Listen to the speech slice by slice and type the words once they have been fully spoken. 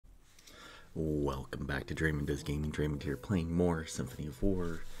Welcome back to Draemond Does Gaming. Draemond here playing more Symphony of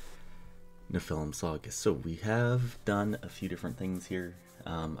War, Nephilim Saga. So we have done a few different things here.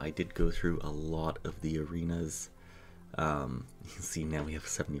 I did go through a lot of the arenas. You can see now we have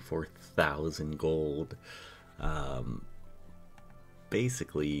 74,000 gold.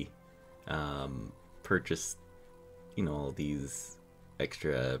 Basically, purchased, all these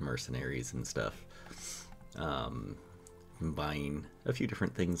extra mercenaries and stuff. Buying a few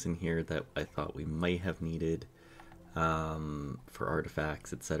different things in here that I thought we might have needed for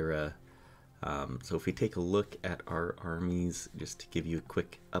artifacts, etc. So if we take a look at our armies, just to give you a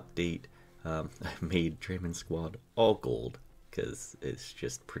quick update, I made Draemond squad all gold because it's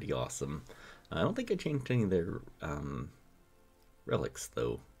just pretty awesome. I don't think I changed any of their relics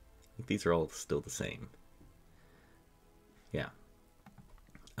though. I think these are all still the same. Yeah.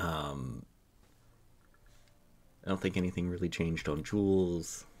 I don't think anything really changed on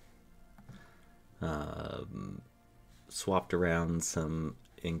jewels. Swapped around some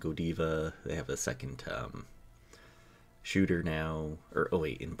in Godiva. They have a second shooter now, or oh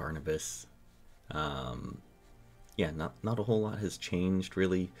wait, in Barnabas. Yeah, not a whole lot has changed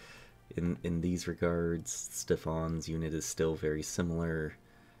really in these regards. Stefan's unit is still very similar.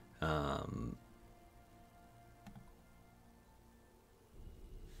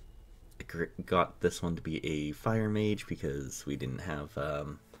 Got this one to be a fire mage because we didn't have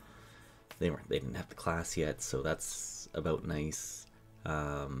they didn't have the class yet, so that's about nice.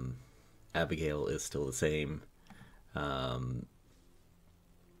 Abigail is still the same.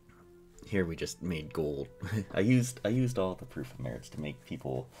 Here we just made gold. I used all the proof of merits to make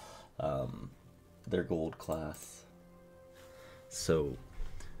people their gold class, so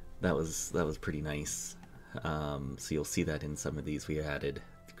that was pretty nice. So you'll see that in some of these we added.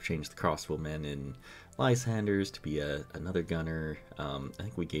 Changed the crossbowmen in Lysander's to be another gunner. I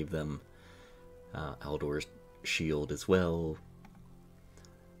think we gave them Aldor's shield as well.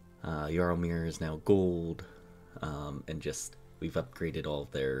 Jarlmir is now gold, and just we've upgraded all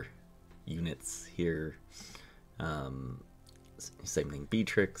of their units here. Same thing,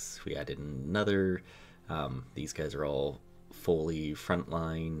 Beatrix. We added another. These guys are all fully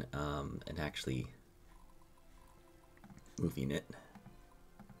frontline, and actually moving it.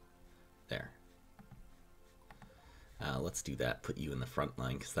 There. Let's do that. Put you in the front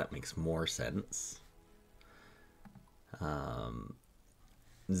line because that makes more sense.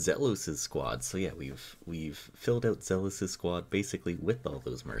 Zealous' squad. So yeah, we've filled out Zealous' squad basically with all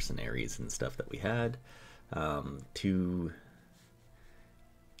those mercenaries and stuff that we had. Two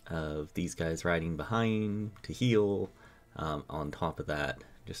of these guys riding behind to heal. On top of that,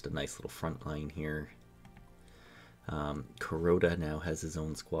 just a nice little front line here. Kuroda now has his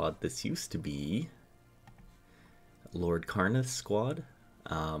own squad. This used to be Lord Karnath's squad,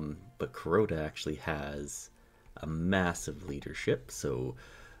 but Kuroda actually has a massive leadership, so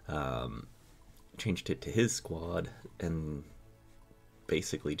changed it to his squad and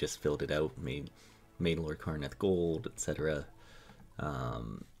basically just filled it out, made Lord Karnath gold, etc.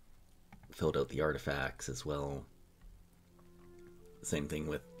 Filled out the artifacts as well. Same thing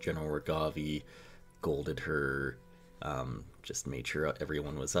with General Rogavi, golded her. Just made sure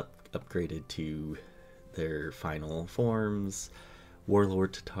everyone was upgraded to their final forms.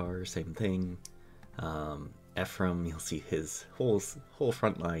 Warlord Tatar, same thing. Ephraim, you'll see his whole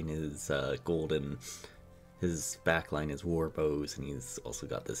front line is golden. His back line is war bows, and he's also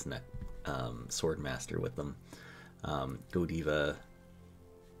got this sword master with them. Godiva.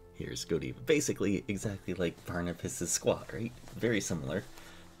 Here's Godiva. Basically exactly like Barnabas' squad, right? Very similar.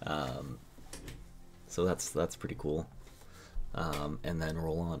 So that's pretty cool. And then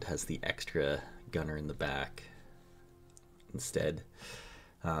Roland has the extra gunner in the back instead.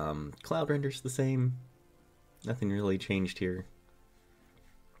 Cloud Render's the same. Nothing really changed here.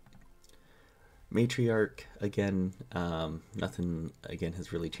 Matriarch, again, nothing again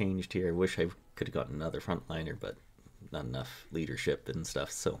has really changed here. I wish I could have gotten another frontliner, but not enough leadership and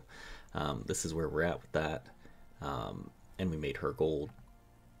stuff. So this is where we're at with that. And we made her gold.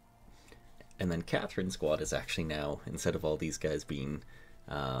 And then Catherine's squad is actually now, instead of all these guys being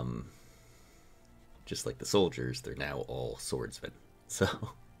just like the soldiers, they're now all swordsmen. So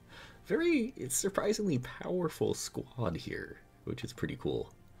it's surprisingly powerful squad here, which is pretty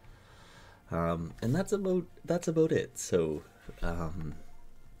cool. And that's about it. So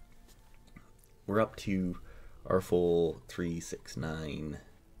we're up to our full 3, 6, 9,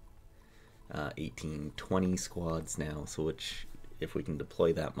 18, 20 squads now. So which, if we can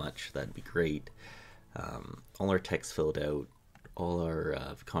deploy that much, that'd be great. All our text filled out, all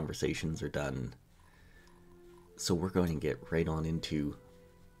our conversations are done. So we're going to get right on into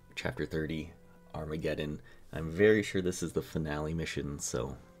Chapter 30, Armageddon. I'm very sure this is the finale mission,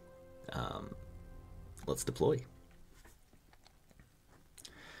 so let's deploy.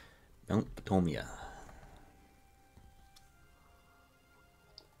 Mount Potomia.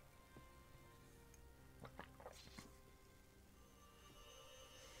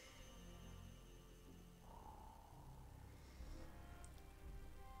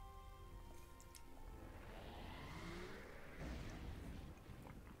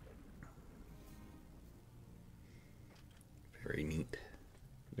 Very neat.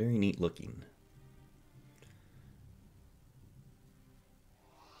 Very neat looking.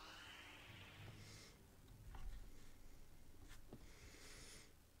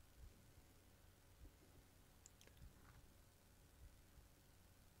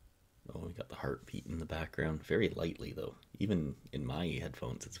 Oh, we got the heartbeat in the background. Very lightly, though. Even in my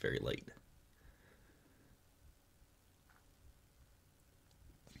headphones, it's very light.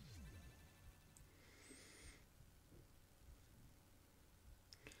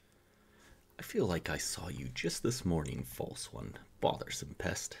 I feel like I saw you just this morning, false one. Bothersome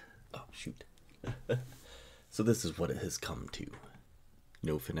pest. Oh, shoot. So this is what it has come to.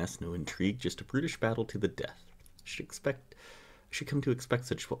 No finesse, no intrigue, just a brutish battle to the death. I should come to expect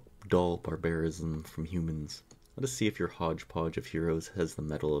such dull barbarism from humans. Let us see if your hodgepodge of heroes has the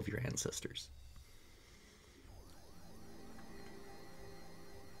mettle of your ancestors.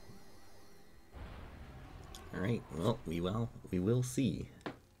 Alright, well, we will see.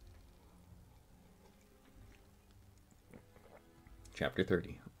 Chapter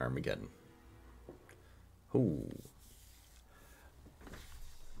 30, Armageddon. Oh.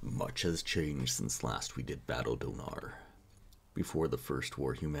 Much has changed since last we did battle Donar. Before the First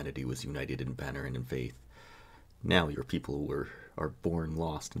War, humanity was united in banner and in faith. Now your people are born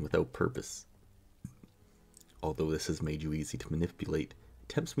lost and without purpose. Although this has made you easy to manipulate, it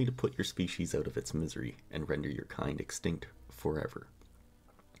tempts me to put your species out of its misery and render your kind extinct forever.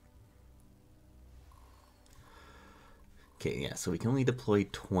 Okay, yeah, so we can only deploy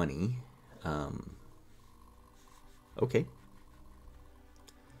 20. Okay.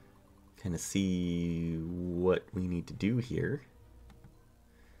 Kind of see what we need to do here.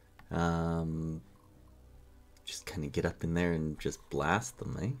 Just kind of get up in there and just blast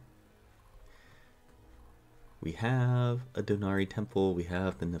them, eh? We have a Donari temple. We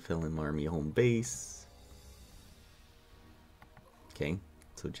have the Nephilim army home base. Okay,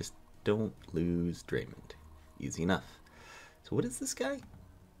 so just don't lose Draemond. Easy enough. So what is this guy?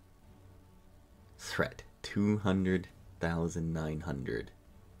 Threat 200,900.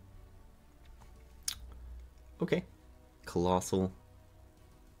 Okay. Colossal.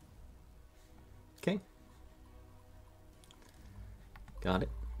 Okay. Got it.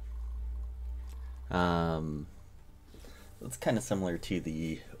 It's kind of similar to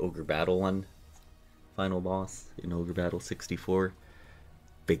the Ogre Battle one. Final boss in Ogre Battle 64.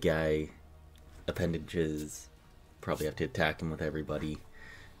 Big guy. Appendages. Probably have to attack him with everybody.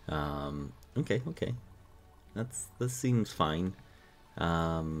 Okay. This seems fine.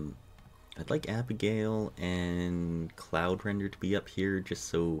 I'd like Abigail and Cloud Render to be up here just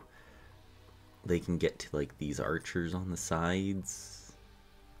so they can get to like these archers on the sides,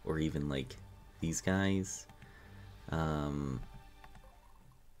 or even like these guys. Can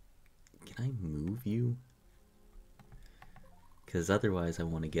I move you? Because otherwise I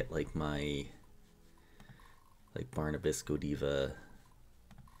want to get like my Barnabas, Godiva,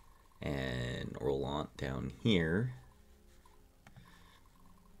 and Orlant down here.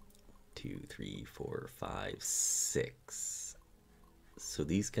 2, 3, 4, 5, 6. So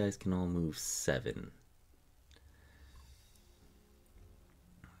these guys can all move 7.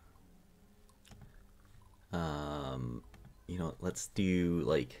 You know, let's do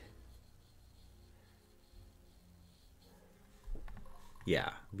like, yeah,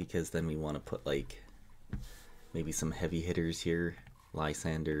 because then we want to put like maybe some heavy hitters here.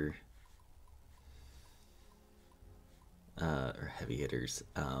 Lysander, or heavy hitters,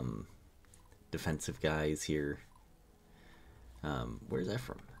 defensive guys here. Where's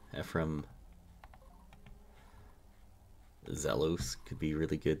Ephraim? Ephraim, Zelos could be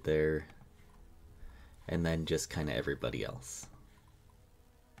really good there. And then just kind of everybody else.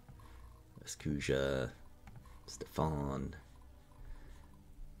 Escuja, Stefan.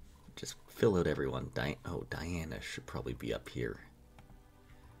 Just fill out everyone. Diana should probably be up here.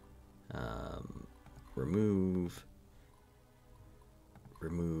 Remove.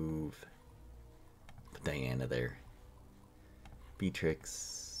 Put Diana there.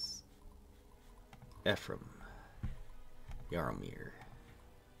 Beatrix. Ephraim. Yaromir.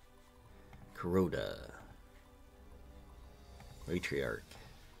 Kuroda. Matriarch.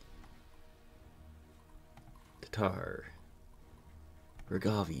 Katar,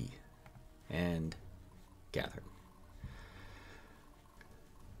 Rogavi, and Gather.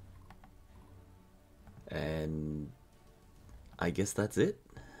 And I guess that's it.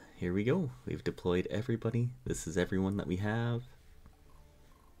 Here we go. We've deployed everybody. This is everyone that we have.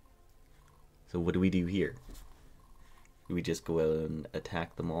 So what do we do here? Do we just go out and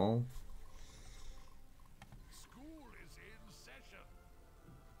attack them all? School is in session.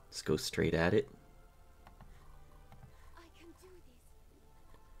 Just go straight at it. I can do this.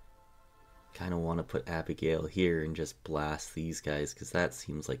 Kind of want to put Abigail here and just blast these guys, because that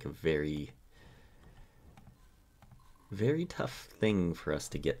seems like a very tough thing for us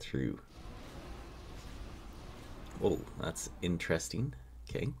to get through. Oh, that's interesting.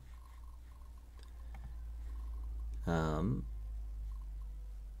 Okay.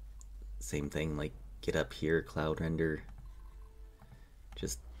 Same thing, like get up here, cloud render,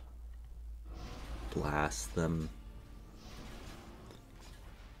 just blast them.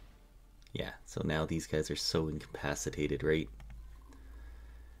 Yeah, so now these guys are so incapacitated, right?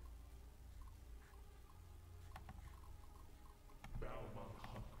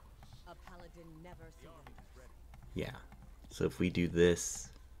 A paladin never surrenders. Yeah, so if we do this,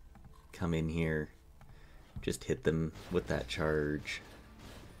 come in here, just hit them with that charge.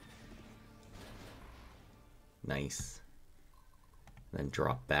 Nice. Then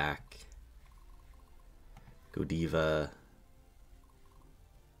drop back. Godiva.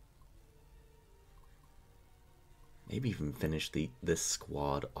 Maybe even finish this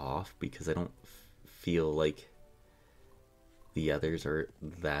squad off, because I don't feel like the others are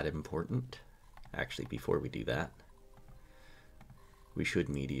that important. Actually, before we do that, we should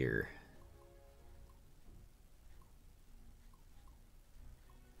meteor.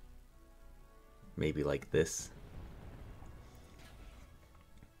 Maybe like this.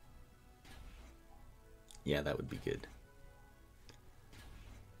 Yeah, that would be good.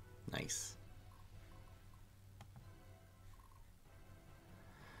 Nice.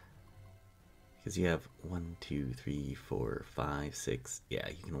 Because you have 1, 2, 3, 4, 5, 6. Yeah,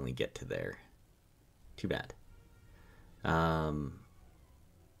 you can only get to there. Too bad. Battle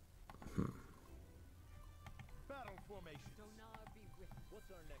formation.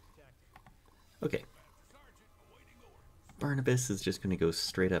 What's our next tactic? Okay. Sergeant, awaiting orders. Barnabas is just going to go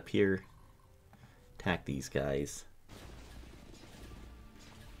straight up here. Attack these guys.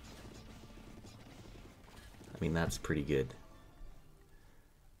 I mean, that's pretty good.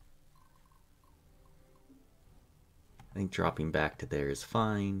 I think dropping back to there is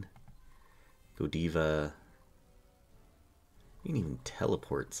fine. Godiva. You can even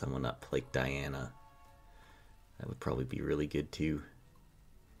teleport someone up like Diana. That would probably be really good too.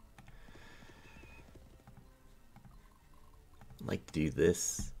 I'd like to do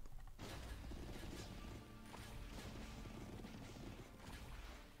this.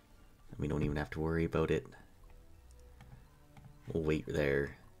 We don't even have to worry about it. We'll wait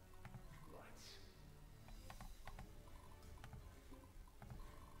there.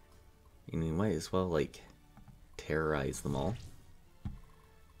 And we might as well, like, terrorize them all.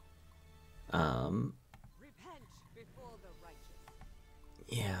 Repent before the righteous.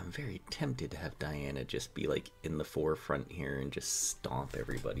 Yeah, I'm very tempted to have Diana just be, like, in the forefront here and just stomp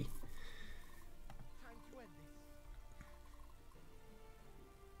everybody. Time to end this.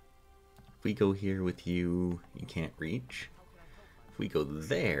 If we go here with you, you can't reach. If we go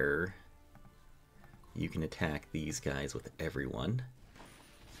there, you can attack these guys with everyone.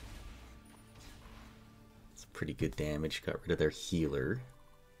 It's pretty good damage. Got rid of their healer.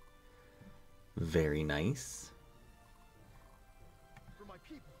 Very nice. For my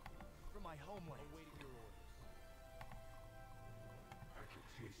people, for my homeland. Awaiting your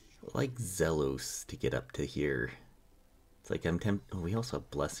orders. I like Zelos to get up to here. It's like I'm tempted. Oh, we also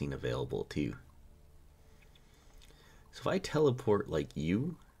have Blessing available too. So if I teleport like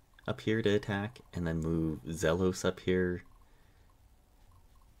you up here to attack and then move Zelos up here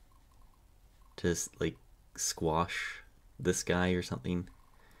to like squash this guy or something,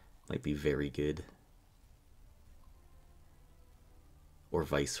 might be very good. Or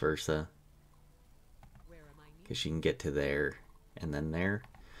vice versa. Where am I needed? Because she can get to there and then there.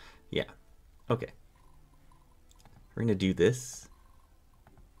 Yeah. Okay. We're going to do this.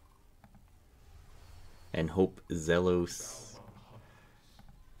 And hope Zelos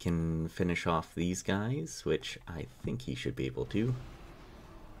can finish off these guys, which I think he should be able to.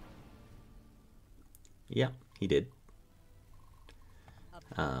 Yeah, he did. A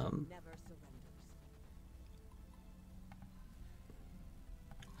paladin never surrenders.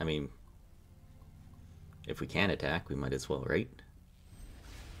 I mean, if we can attack, we might as well, right?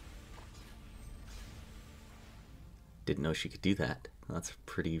 didn't know she could do that. That's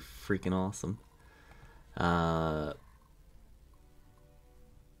pretty freaking awesome. Yeah,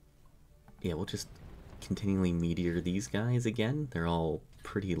 we'll just continually meteor these guys again. They're all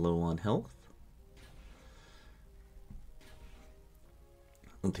pretty low on health.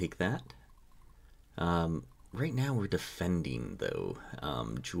 We'll take that. Right now we're defending, though,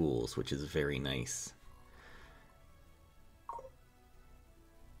 jewels, which is very nice.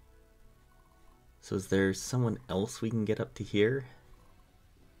 So is there someone else we can get up to here?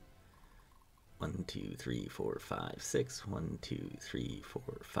 1, 2, 3, 4, 5, 6. 1, 2, 3, 4,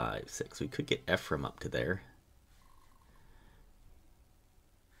 5, 6. We could get Ephraim up to there.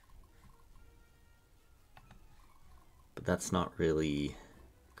 But that's not really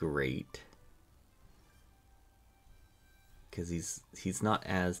great. Because he's not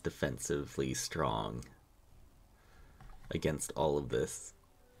as defensively strong against all of this.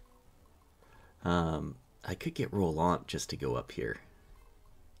 I could get Roland just to go up here.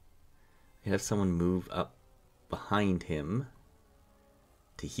 I'd have someone move up behind him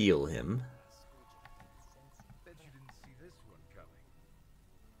to heal him. Bet you didn't see this one coming.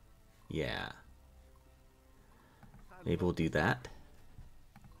 Yeah. Maybe we'll do that.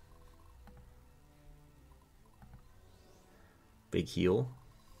 Big heal.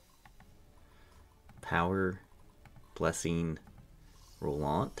 Power. Blessing.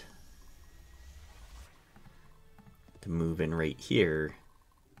 Roland. To move in right here.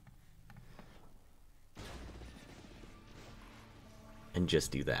 And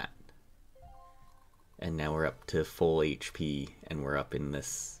just do that. And now we're up to full HP and we're up in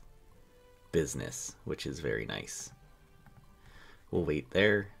this business, which is very nice. We'll wait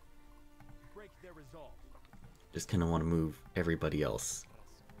there. Break their resolve. Just kind of want to move everybody else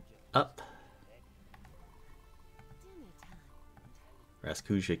up.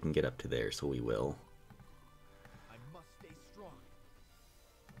 Raskuja can get up to there, so we will. I must stay strong.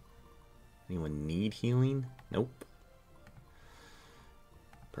 Anyone need healing? Nope.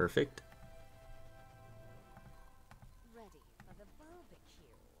 Perfect. Ready for the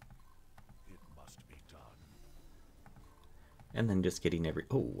barbecue. It must be done. And then just getting every...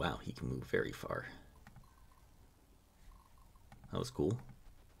 Oh, wow, he can move very far. That was cool.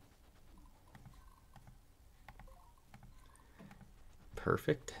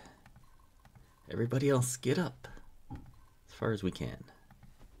 Perfect. Everybody else, get up. As far as we can.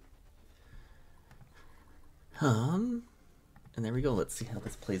 And there we go. Let's see how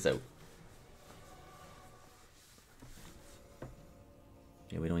this plays out.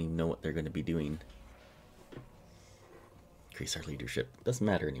 Yeah, we don't even know what they're going to be doing. Increase our leadership. Doesn't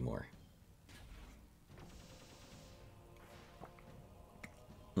matter anymore.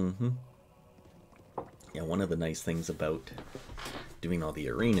 Yeah, one of the nice things about doing all the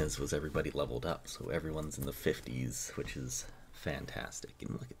arenas was everybody leveled up, so everyone's in the 50s, which is fantastic.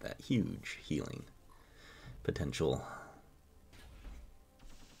 And look at that huge healing potential.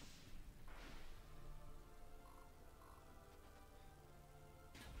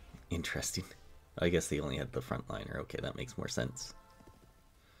 Interesting. I guess they only had the frontliner. Okay, that makes more sense.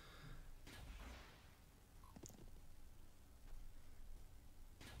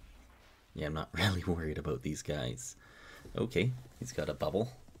 Yeah, I'm not really worried about these guys. Okay, he's got a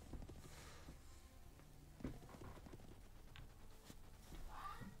bubble.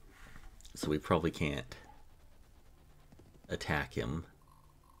 So we probably can't attack him.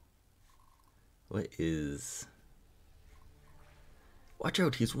 What is... Watch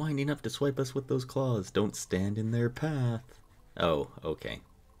out, he's winding up to swipe us with those claws. Don't stand in their path. Oh, okay.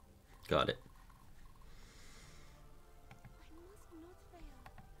 Got it.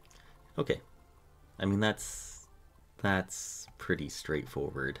 Okay. I mean, that's pretty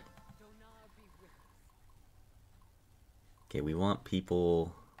straightforward. Okay, we want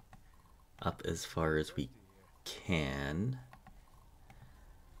people up as far as we can.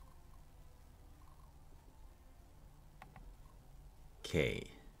 Okay.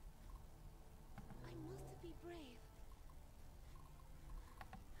 I must be brave.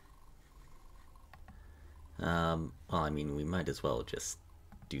 Well, I mean, we might as well just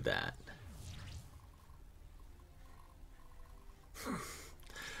do that.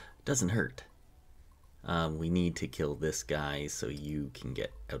 Doesn't hurt. We need to kill this guy so you can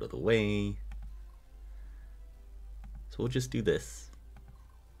get out of the way. So we'll just do this.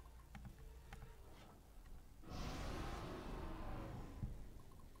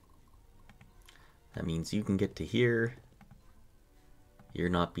 That means you can get to here. You're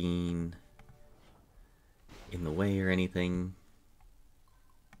not being in the way or anything.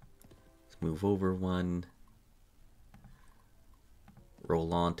 Let's move over one.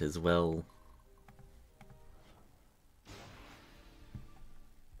 Roland as well.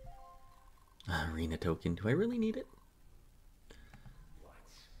 arena token. Do I really need it?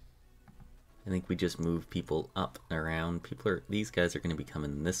 I think we just move people up and around. These guys are going to be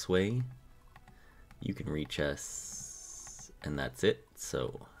coming this way. You can reach us, and that's it.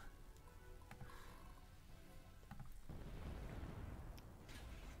 So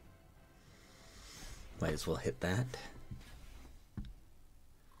might as well hit that.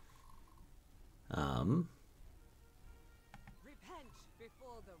 Repent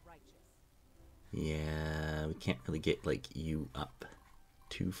before the righteous. Yeah, we can't really get like you up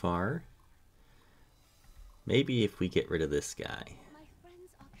too far. Maybe if we get rid of this guy. My friends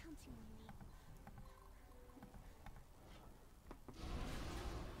are counting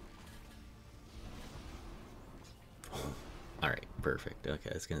on me. Alright, perfect. Okay,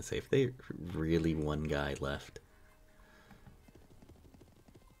 I was gonna say, if they really one guy left,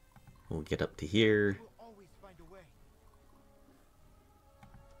 we'll get up to here. We'll always find a way.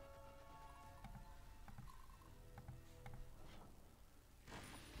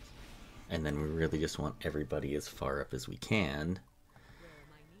 And then we really just want everybody as far up as we can Where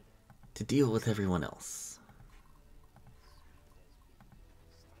am I needed? to deal with everyone else.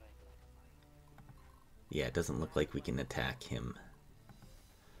 Yeah, it doesn't look like we can attack him.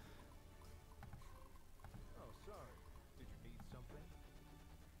 Oh, sorry. Did you need something?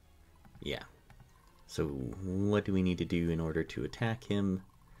 Yeah. So what do we need to do in order to attack him?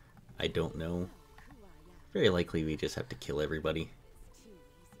 I don't know. Who I am. Very likely we just have to kill everybody. It's too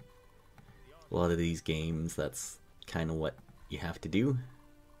easy. A lot of these games, that's kind of what you have to do.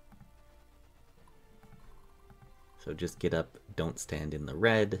 So just get up, don't stand in the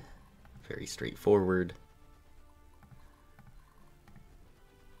red. Very straightforward.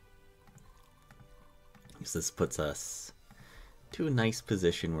 So this puts us to a nice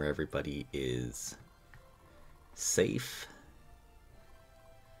position where everybody is safe.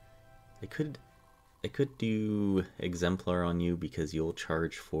 I could do Exemplar on you because you'll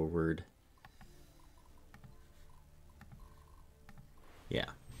charge forward. Yeah.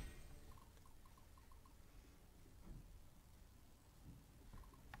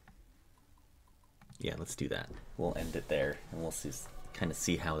 Yeah, let's do that. We'll end it there, and we'll kind of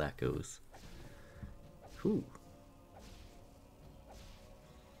see how that goes. Whew.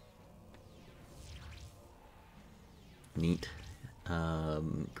 Neat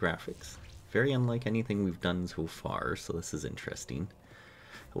graphics. Very unlike anything we've done so far, so this is interesting.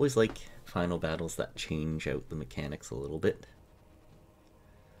 I always like final battles that change out the mechanics a little bit.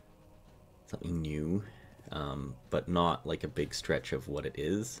 Something new, but not like a big stretch of what it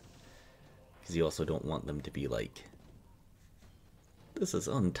is. Because you also don't want them to be like, this is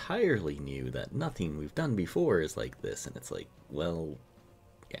entirely new, that nothing we've done before is like this. And it's like, well,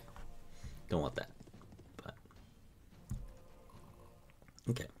 yeah, don't want that. But,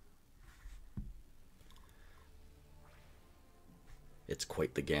 okay. It's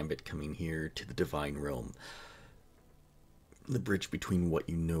quite the gambit coming here to the divine realm. The bridge between what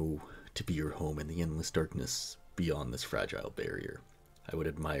you know to be your home and the endless darkness beyond this fragile barrier. I would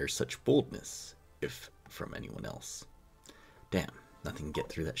admire such boldness, if from anyone else. Damn, nothing can get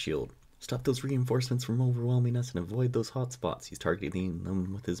through that shield. Stop those reinforcements from overwhelming us and avoid those hot spots. He's targeting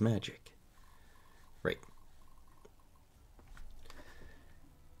them with his magic. Right.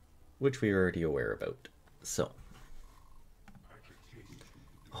 Which we are already aware about. So.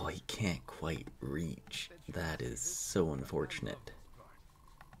 Oh, he can't quite reach. That is so unfortunate.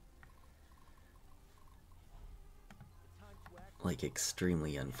 Like,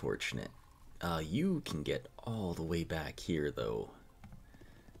 extremely unfortunate. You can get all the way back here, though.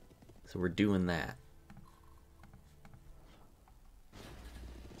 So we're doing that.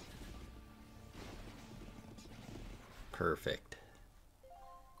 Perfect.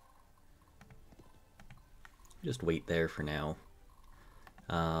 Just wait there for now.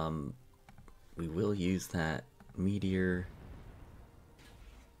 We will use that meteor.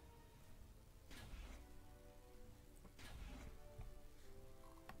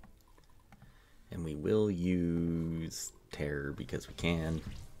 And we will use terror because we can.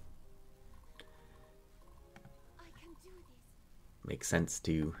 I can do this. Makes sense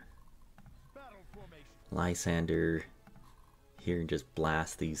to Battle formation. Lysander here and just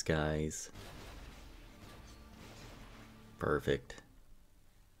blast these guys. Perfect.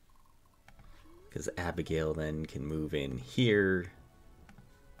 Because Abigail then can move in here.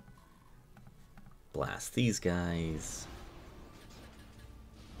 Blast these guys.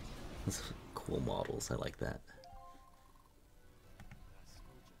 That's cool models, I like that.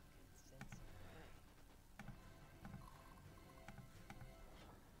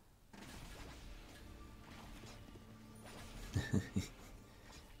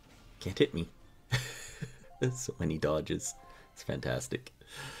 Can't hit me. So many dodges. It's fantastic.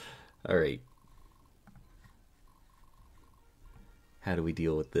 Alright. How do we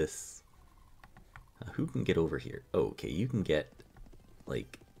deal with this? Who can get over here? Oh, okay, you can get,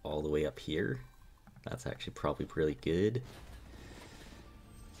 like, all the way up here. That's actually probably pretty good.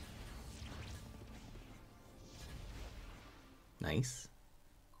 Nice.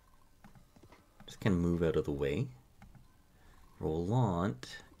 Just kind of move out of the way. Roland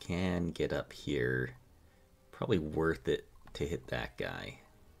can get up here. Probably worth it to hit that guy.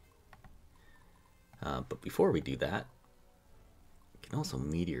 But before we do that, we can also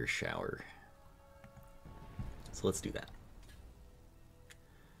meteor shower. So let's do that.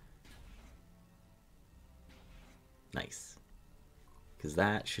 Nice. Because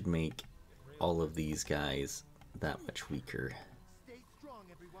that should make all of these guys that much weaker. Stay strong,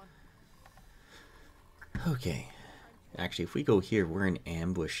 everyone. Okay. Actually, if we go here, we're in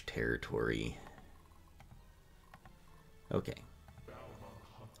ambush territory. Okay.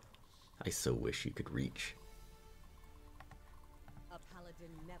 I so wish you could reach. A paladin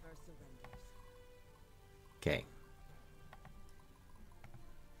never surrenders. Okay.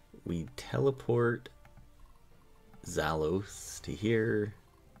 We teleport Zalos to here.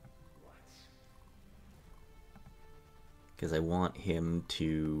 Because I want him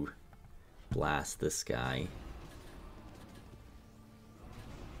to blast this guy.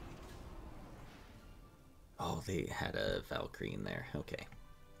 Oh, they had a Valkyrie in there. Okay.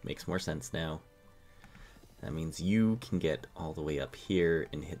 Makes more sense now. That means you can get all the way up here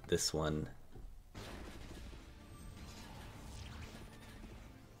and hit this one.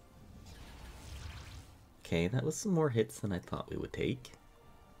 Okay, that was some more hits than I thought we would take.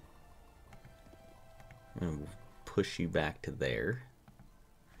 I'm gonna push you back to there.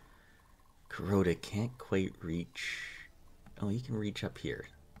 Kuroda can't quite reach. Oh, you can reach up here.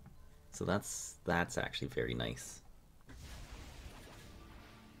 So that's actually very nice.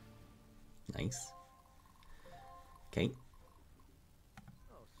 Nice. Okay.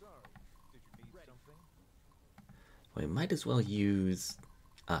 Oh, sorry. Did you need something? Well, we might as well use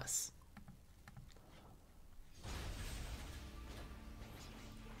us.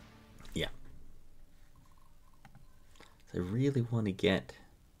 Yeah. So I really want to get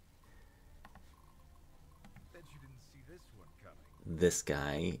Bet you didn't see this one coming. this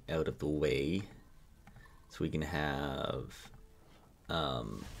guy out of the way so we can have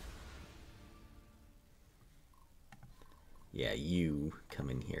yeah, you come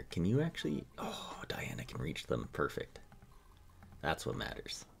in here. Can you actually? Oh, Diana can reach them. Perfect. That's what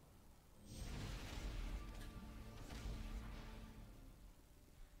matters.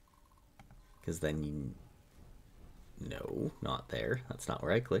 Because then you... No, not there. That's not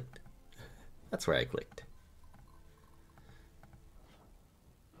where I clicked. That's where I clicked.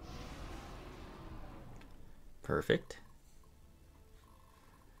 Perfect.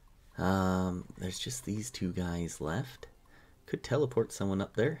 There's just these two guys left. Could teleport someone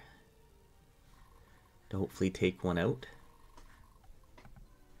up there to hopefully take one out.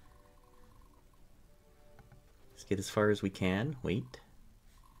 Let's get as far as we can. Wait.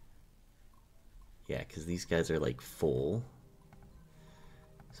 Yeah, because these guys are like full.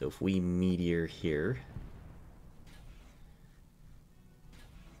 So if we meteor here.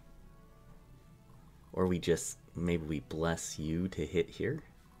 Or we just, maybe we bless you to hit here.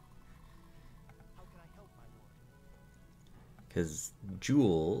 How can I help, my lord? Because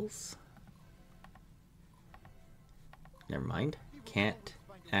Jules, never mind, can't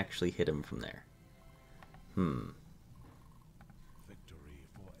actually hit him from there. Victory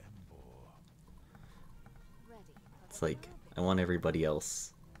for Embor. Ready. It's like, I want everybody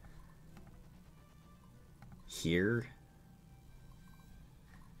else here.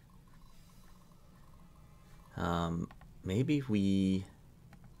 Maybe we...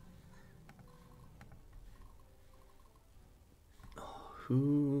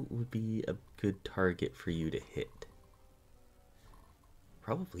 Who would be a good target for you to hit?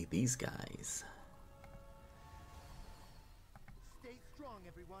 Probably these guys. Stay strong,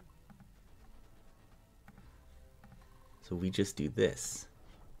 everyone. So we just do this.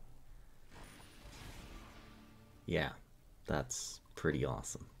 Yeah, that's pretty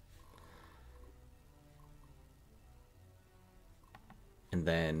awesome. And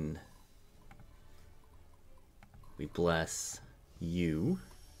then we bless you.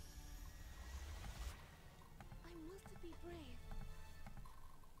 I must be brave.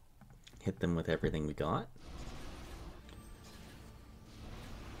 Hit them with everything we got.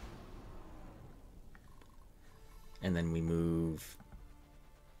 And then we move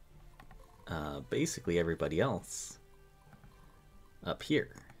basically everybody else up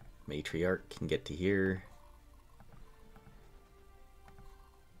here. Matriarch can get to here.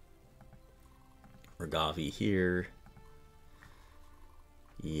 Rogavi here.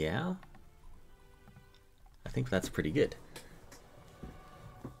 Yeah. I think that's pretty good.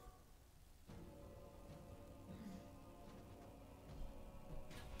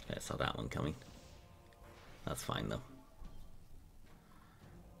 I saw that one coming. That's fine though.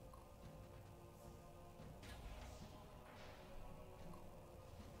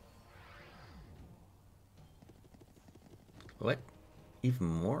 What? Even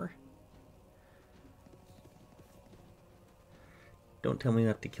more? Don't tell me you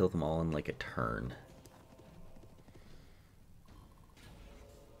have to kill them all in like a turn.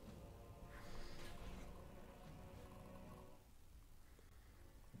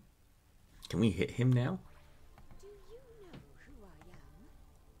 Can we hit him now? Do you know who I am?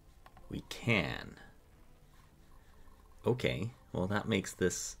 We can. Okay, well that makes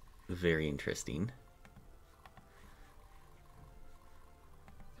this very interesting.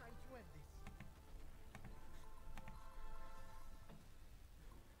 Time to end this.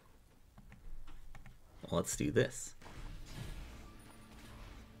 Well, let's do this.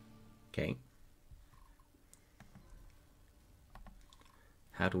 Okay.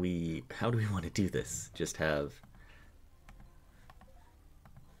 How do we want to do this? Just have,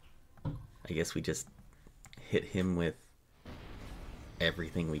 I guess we just hit him with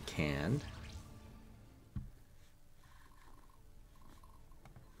everything we can.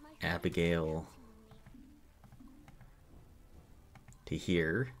 Abigail to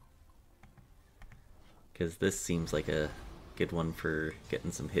here, because this seems like a good one for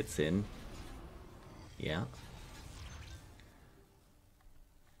getting some hits in. Yeah.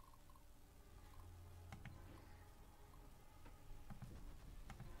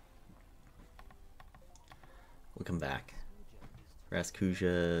 We'll come back.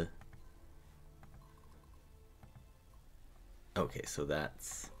 Raskuja. Okay, so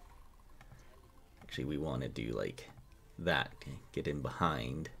that's... Actually, we want to do like that. Get in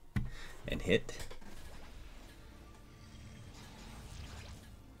behind and hit.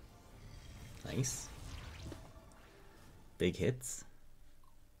 Nice. Big hits.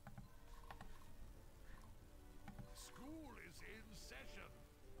 School is in session.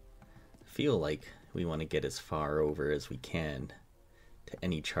 Feel like we want to get as far over as we can to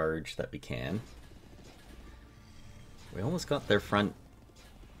any charge that we can. We almost got their front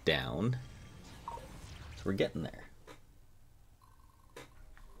down, so we're getting there.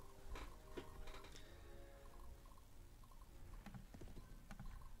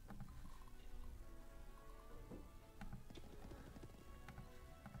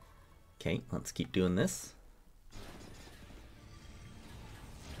 Okay, let's keep doing this.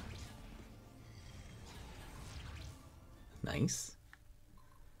 Nice.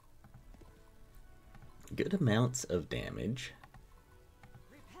 Good amounts of damage.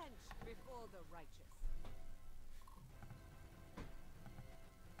 Repent before the righteous.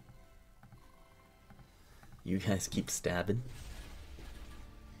 You guys keep stabbing.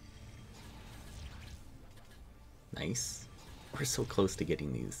 Nice. We're so close to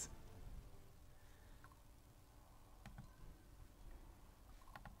getting these.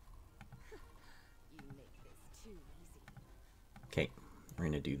 You make this too easy. Okay, we're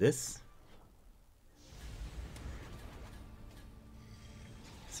gonna do this.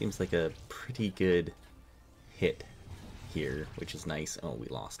 Seems like a pretty good hit here, which is nice. Oh, we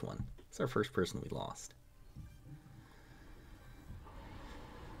lost one. It's our first person we lost.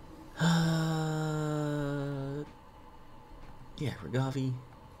 Yeah, Rogavi,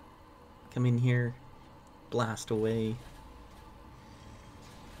 come in here, blast away.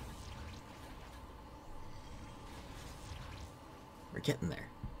 We're getting there.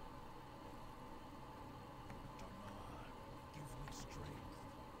 Give me strength.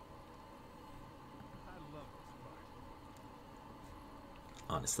 I love this part.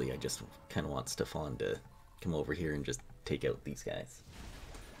 Honestly, I just kind of want Stefan to come over here and just take out these guys.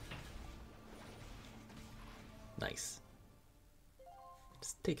 Nice.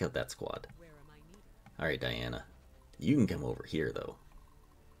 Just take out that squad. Where am I needed? Alright, Diana. You can come over here, though.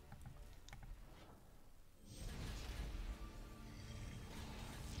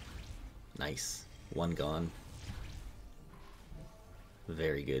 Nice. One gone.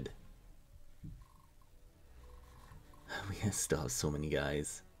 Very good. We still have so many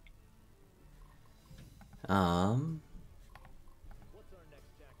guys. What's our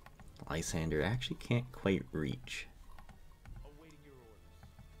next tactic? Lysander actually can't quite reach. Awaiting your orders.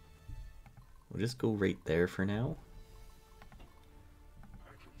 We'll just go right there for now.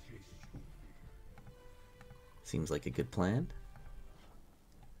 I can taste you. Seems like a good plan.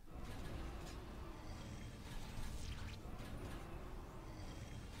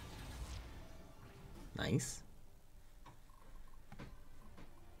 Nice.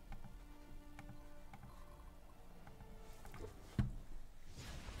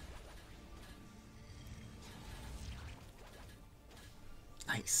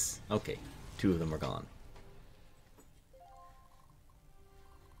 Nice. Okay, 2 of them are gone.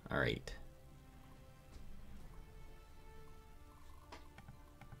 Alright.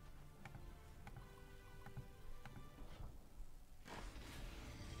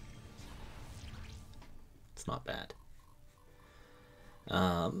 It's not bad.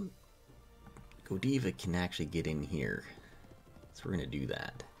 Godiva can actually get in here, so we're gonna do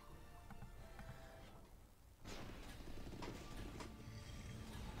that.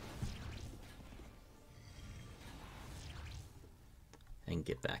 And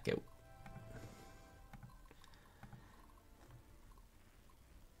get back out.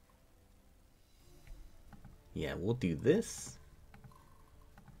 Yeah, we'll do this.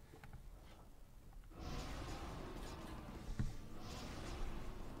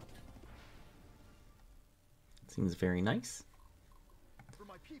 Seems very nice. For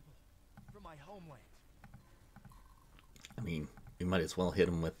my people, for my homeland. I mean, we might as well hit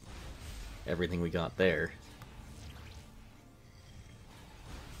him with everything we got there.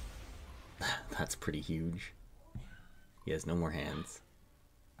 That's pretty huge. He has no more hands.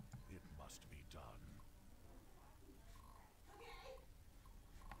 It must be done.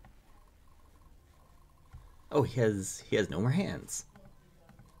 Oh, he has no more hands.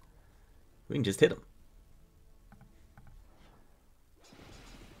 We can just hit him.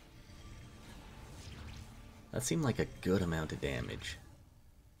 That seemed like a good amount of damage.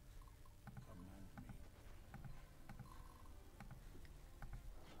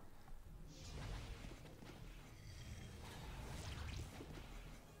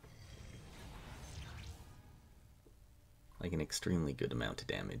 Like an extremely good amount of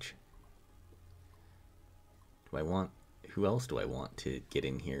damage. Who else do I want to get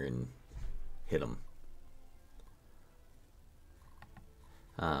in here and hit him?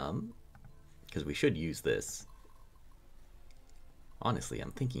 Because we should use this. Honestly,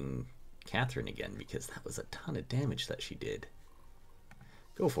 I'm thinking Catherine again, because that was a ton of damage that she did.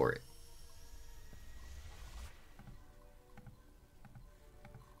 Go for it.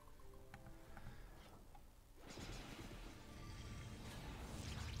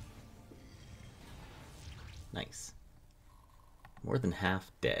 Nice. More than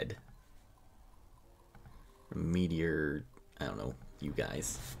half dead. Meteor, I don't know, you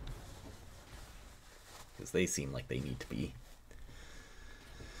guys. Because they seem like they need to be.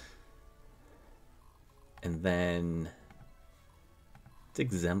 And then it's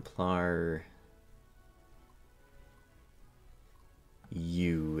Exemplar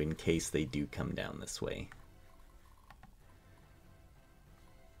you in case they do come down this way.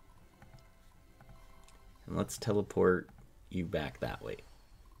 And let's teleport you back that way.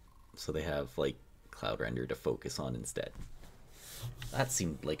 So they have like Cloud Render to focus on instead. That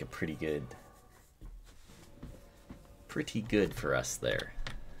seemed like a pretty good for us there.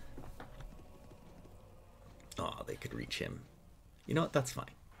 Oh, they could reach him. You know what? That's fine.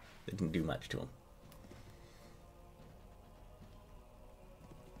 They didn't do much to him.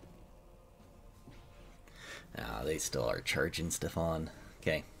 Ah, they still are charging Stefan.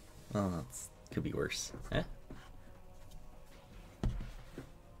 Okay. Well, that's could be worse. Eh?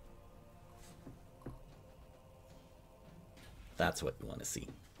 That's what you want to see.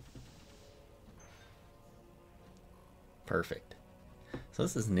 Perfect. So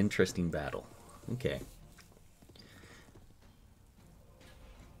this is an interesting battle. Okay.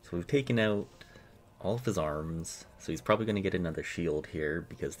 So we've taken out all of his arms. So he's probably going to get another shield here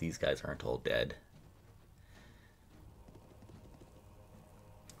because these guys aren't all dead.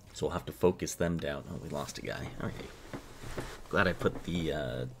 So we'll have to focus them down. Oh, we lost a guy. Okay. Glad I put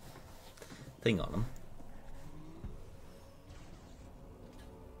the thing on him.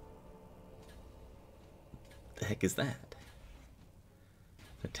 The heck is that?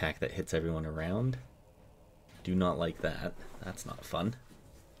 Attack that hits everyone around? Do not like that. That's not fun.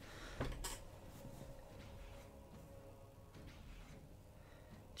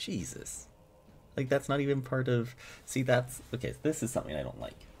 Jesus. Like, that's not even part of... See, that's... Okay, this is something I don't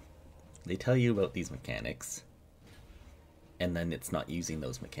like. They tell you about these mechanics, and then it's not using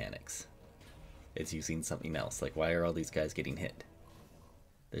those mechanics. It's using something else. Like, why are all these guys getting hit?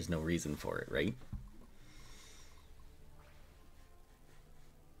 There's no reason for it, right?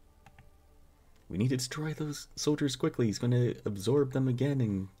 We need to destroy those soldiers quickly. He's going to absorb them again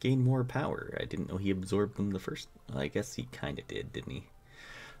and gain more power. I didn't know he absorbed them the first... Well, I guess he kind of did, didn't he?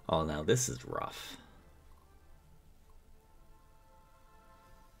 Oh, now this is rough.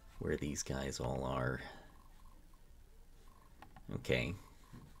 Where these guys all are. Okay.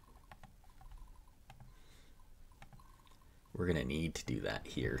 We're gonna need to do that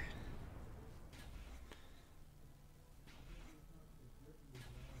here.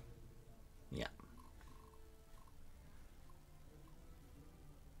 Yeah.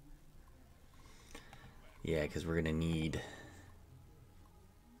 Yeah, because we're gonna need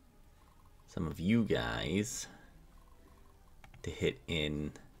some of you guys to hit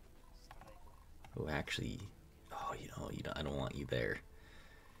in. Oh, actually, oh, you know, I don't want you there.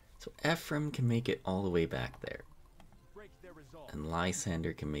 So Ephraim can make it all the way back there, Break their resolve. and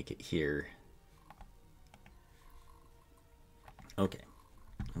Lysander can make it here. Okay,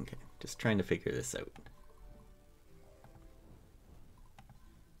 okay, just trying to figure this out.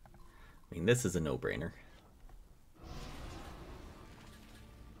 I mean, this is a no-brainer.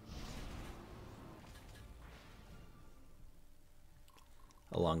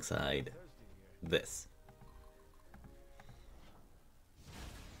 Alongside this.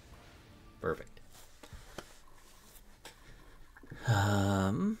 Perfect. Dinner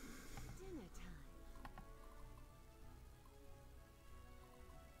time.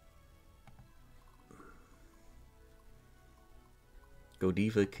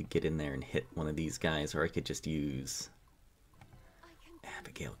 Godiva could get in there and hit one of these guys, or I could just use... I can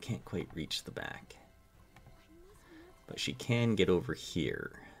Abigail can't quite reach the back. I must But she can get over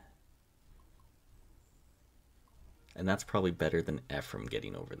here. And that's probably better than Ephraim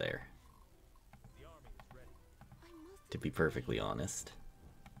getting over there, The army is ready. I must to be perfectly honest.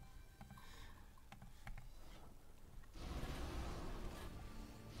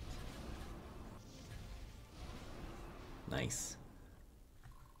 Nice.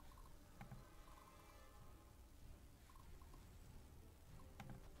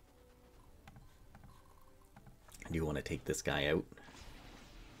 Do you want to take this guy out?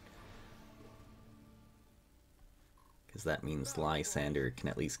 Because that means Lysander can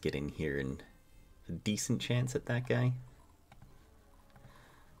at least get in here and a decent chance at that guy.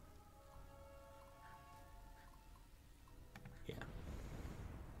 Yeah.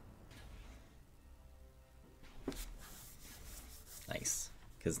 Nice.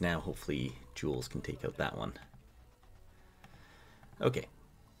 Because now hopefully Jules can take out that one. Okay.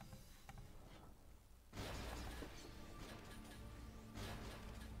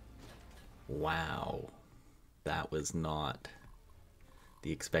 Wow. That was not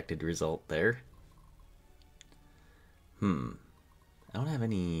the expected result there. I don't have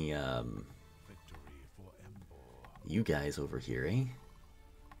any Victory for Embor. you guys over here, eh?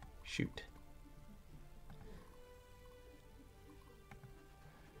 Shoot.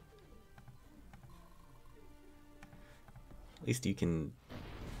 At least you can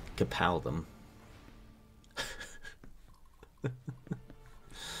kapow them.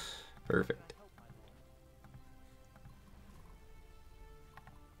 Perfect.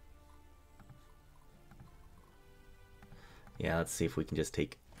 Yeah, let's see if we can just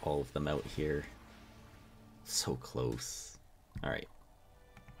take all of them out here. So close. Alright.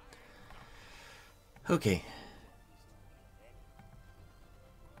 Okay.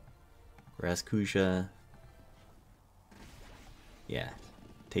 Raskuja. Yeah.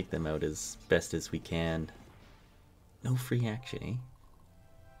 Take them out as best as we can. No free action, eh?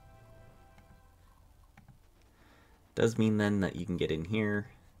 Does mean then that you can get in here.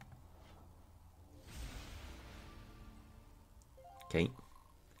 Okay. I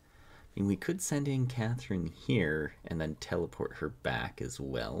mean, we could send in Catherine here and then teleport her back as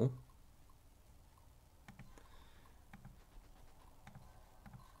well.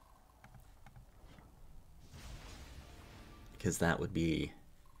 Because that would be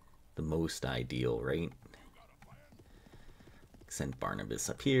the most ideal, right? Send Barnabas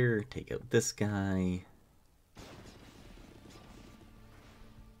up here, take out this guy.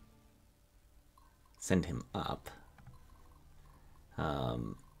 Send him up.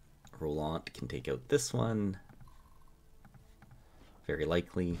 Roland can take out this one. Very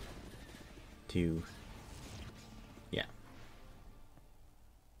likely to... Yeah.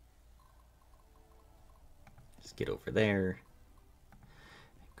 Just get over there.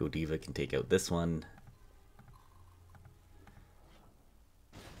 Godiva can take out this one.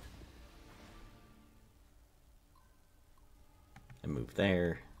 And move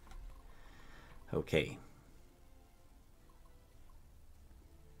there. Okay.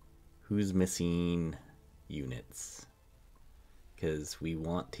 Who's missing units? Because we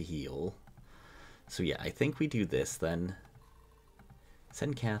want to heal. So yeah, I think we do this then.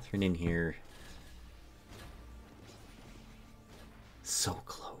 Send Catherine in here. So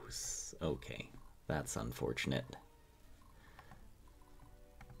close. Okay, that's unfortunate.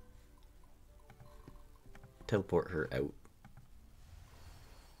 Teleport her out.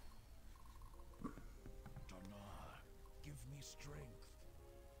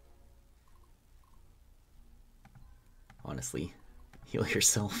 honestly. Heal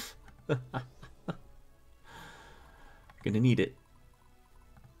yourself. Gonna need it.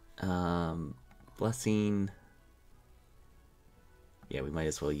 Blessing. Yeah, we might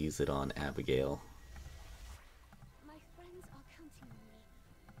as well use it on Abigail. My friends are counting on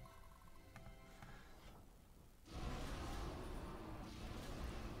me.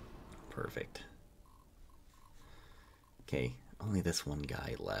 Perfect. Okay, only this one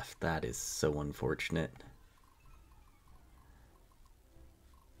guy left. That is so unfortunate.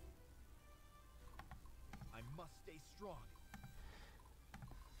 I must stay strong.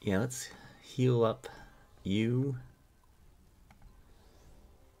 Yeah, let's heal up you.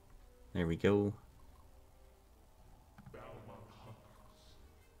 There we go.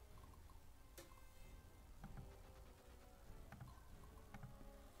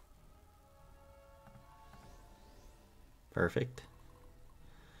 Perfect.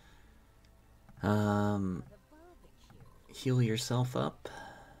 The barbecue. Heal yourself up.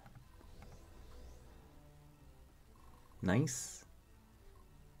 Nice.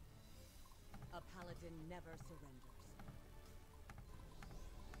 A paladin never surrenders.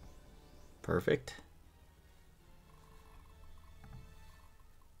 Perfect.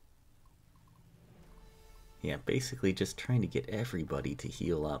 Yeah, basically just trying to get everybody to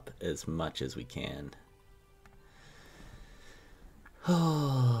heal up as much as we can.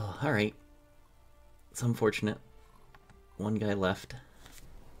 Oh, alright. It's unfortunate. One guy left.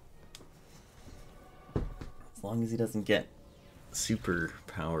 As long as he doesn't get super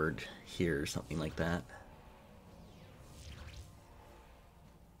powered here or something like that.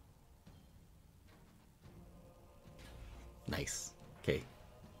 Nice. Okay.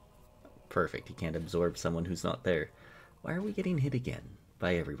 Perfect. He can't absorb someone who's not there. Why are we getting hit again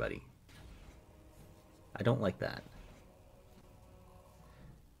by everybody? I don't like that.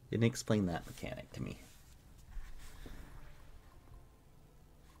 Didn't explain that mechanic to me.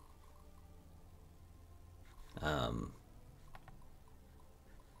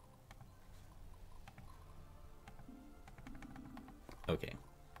 Okay.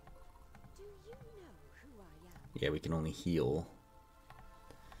 Do you know who I am? Yeah, we can only heal.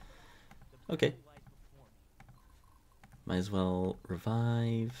 The Okay. battle lies before me. Might as well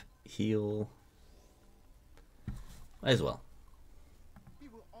revive, heal. Might as well. We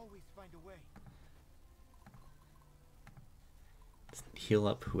will always find a way. Just heal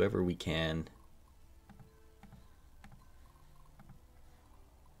up whoever we can.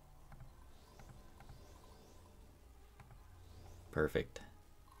 Perfect.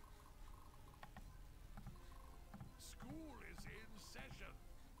 School is in session.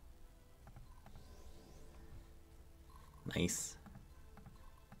 Nice.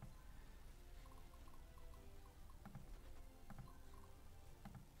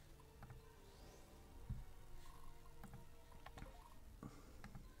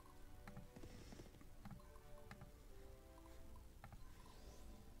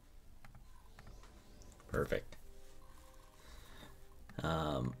 Perfect.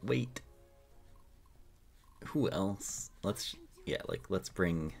 Wait. Who else? Let's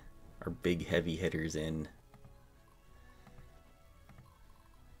bring our big heavy hitters in.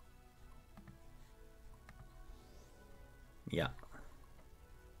 Yeah.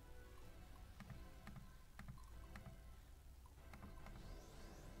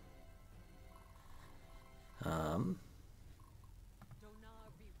 Donar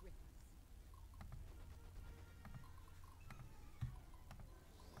be with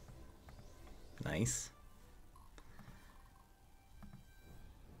us. Nice.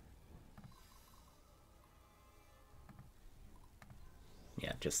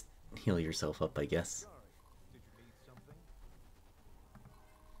 Yeah, just heal yourself up, I guess. Sorry. Did you need something?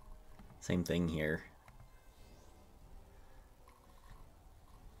 Same thing here.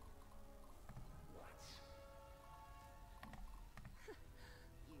 You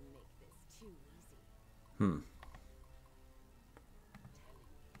make this too easy. Hmm.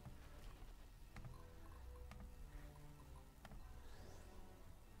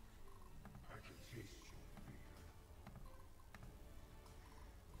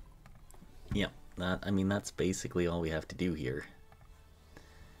 Yeah, that's basically all we have to do here.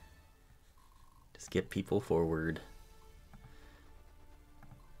 Just get people forward.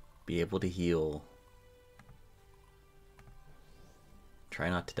 Be able to heal. Try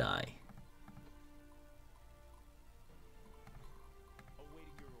not to die.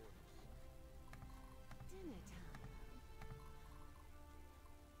 Awaiting your orders. Dinner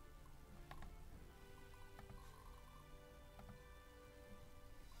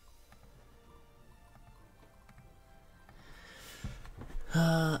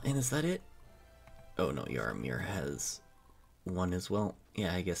time. And is that it? Oh no, Yaramir has one as well.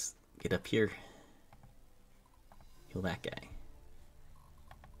 Yeah, I guess get up here. Heal that guy.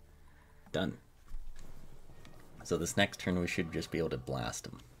 Done. So this next turn we should just be able to blast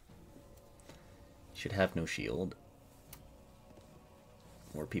him. Should have no shield.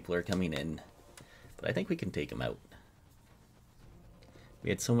 More people are coming in. But I think we can take him out. We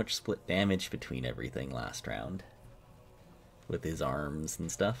had so much split damage between everything last round. With his arms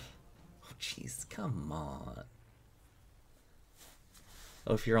and stuff. Oh jeez, come on.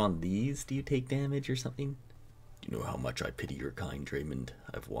 Oh, if you're on these, do you take damage or something? You know how much I pity your kind, Draemond.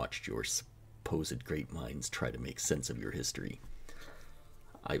 I've watched your supposed great minds try to make sense of your history.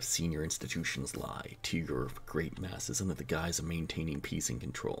 I've seen your institutions lie to your great masses under the guise of maintaining peace and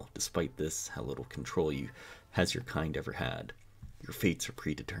control. Despite this, how little control has your kind ever had. Your fates are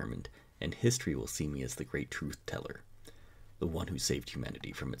predetermined, and history will see me as the great truth teller. The one who saved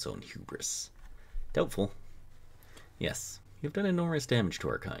humanity from its own hubris. Doubtful. Yes, you've done enormous damage to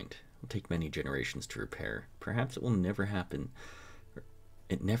our kind. It will take many generations to repair. Perhaps it will never happen.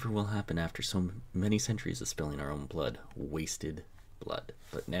 It never will happen after so many centuries of spilling our own blood. Wasted blood.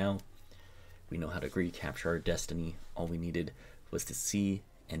 But now, we know how to recapture our destiny. All we needed was to see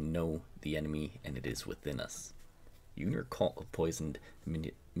and know the enemy, and it is within us. You and your cult of poisoned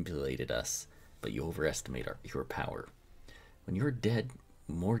manipulated us, but you overestimate your power. When you're dead,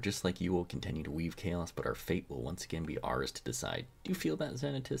 more just like you will continue to weave chaos, but our fate will once again be ours to decide. Do you feel that,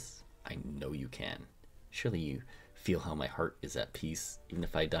 Xanatus? I know you can. Surely you feel how my heart is at peace. Even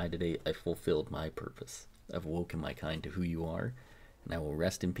if I die today, I've fulfilled my purpose. I've woken my kind to who you are, and I will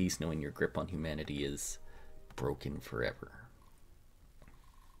rest in peace knowing your grip on humanity is broken forever.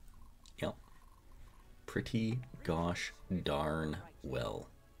 Yep. Pretty gosh darn well.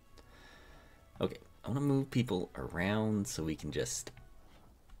 Okay, I want to move people around so we can just...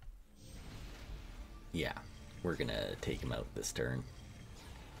 Yeah, we're gonna take him out this turn.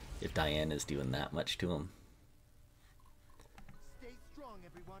 If Diana's doing that much to him. Stay strong,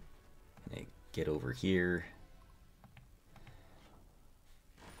 everyone. Gonna get over here.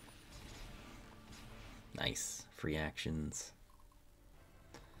 Nice. Free actions.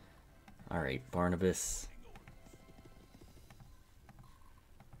 Alright, Barnabas.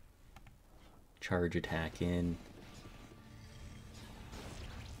 Charge attack in.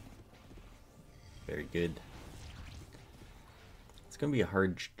 Very good. It's going to be a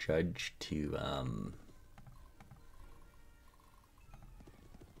hard judge to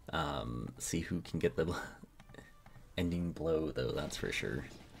see who can get the ending blow, though, that's for sure.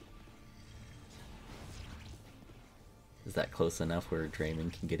 Is that close enough where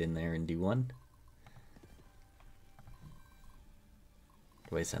Draemond can get in there and do one?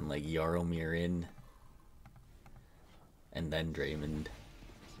 Do I send like Jaromir in? And then Draemond?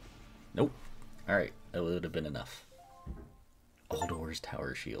 Nope. Alright, that would have been enough. Aldor's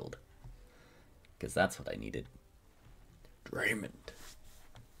Tower Shield. Because that's what I needed. Draemond.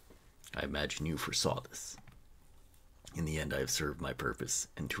 I imagine you foresaw this. In the end I have served my purpose,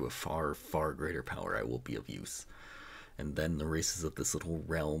 and to a far, far greater power I will be of use. And then the races of this little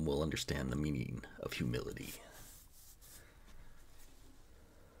realm will understand the meaning of humility.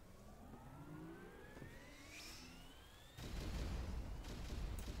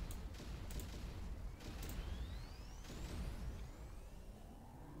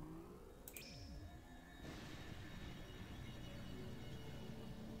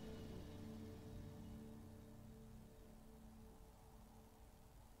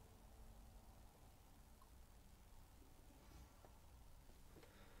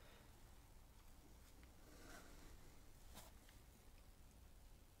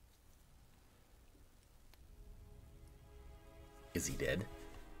 Is he dead?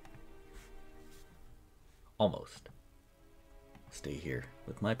 Almost. Stay here.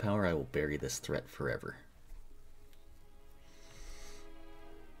 With my power, I will bury this threat forever.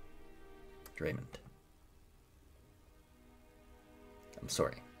 Draemond. I'm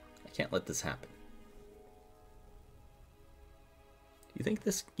sorry. I can't let this happen. Do you think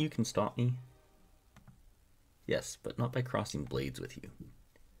you can stop me? Yes, but not by crossing blades with you.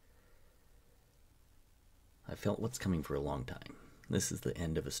 I felt what's coming for a long time. This is the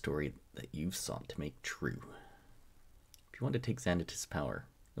end of a story that you've sought to make true. If you want to take Xanatus' power,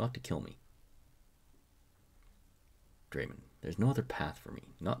 you'll have to kill me. Draemond, there's no other path for me.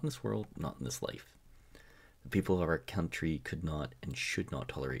 Not in this world, not in this life. The people of our country could not and should not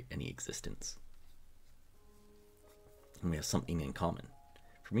tolerate any existence. And we have something in common.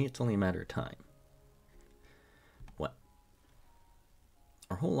 For me, it's only a matter of time. What?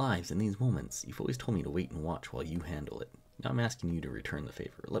 Our whole lives in these moments, you've always told me to wait and watch while you handle it. Now I'm asking you to return the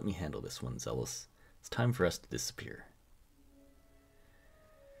favor. Let me handle this one, Zealous. It's time for us to disappear.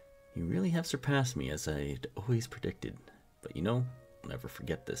 You really have surpassed me, as I'd always predicted. But you know, I'll never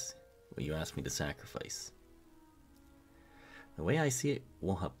forget this, what you asked me to sacrifice. The way I see it,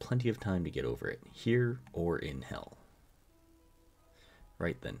 we'll have plenty of time to get over it, here or in hell.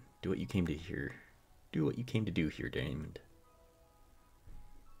 Right then, do what you came to here. Do what you came to do here, Draemond.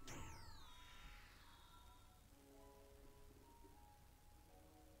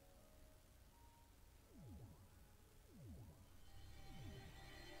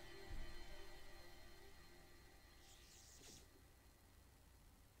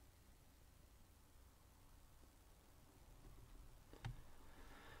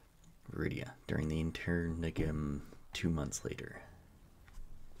 Viridia, during the internegum 2 months later.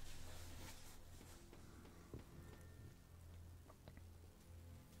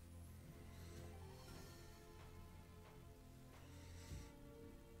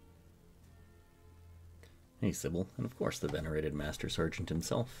 Hey, Sybil, and of course the venerated Master Sergeant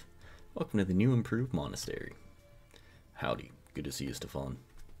himself. Welcome to the new improved monastery. Howdy, good to see you, Stefan.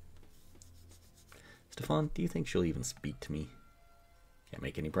 Stefan, do you think she'll even speak to me? Can't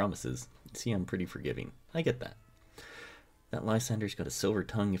make any promises. See, I'm pretty forgiving. I get that. That Lysander's got a silver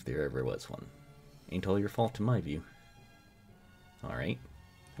tongue if there ever was one. Ain't all your fault in my view. Alright.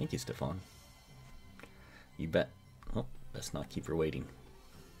 Thank you, Stefan. You bet. Oh, best not keep her waiting.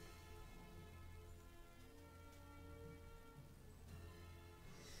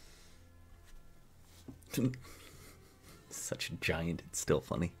 Such a giant, it's still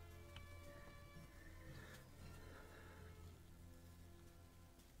funny.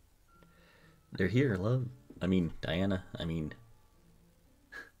 They're here, love. I mean, Diana.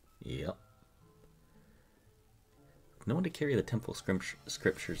 Yep. No one to carry the temple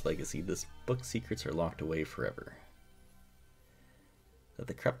scripture's legacy, this book's secrets are locked away forever. That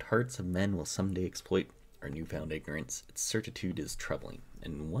the corrupt hearts of men will someday exploit our newfound ignorance, its certitude is troubling,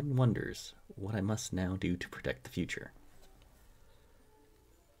 and one wonders what I must now do to protect the future.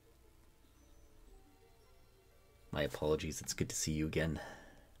 My apologies, it's good to see you again.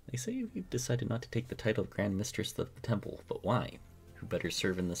 They say you've decided not to take the title of Grand Mistress of the Temple, but why? Who better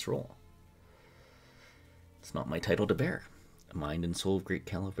serve in this role? It's not my title to bear. A mind and soul of great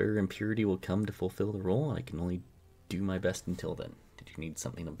caliber and purity will come to fulfill the role, and I can only do my best until then. Did you need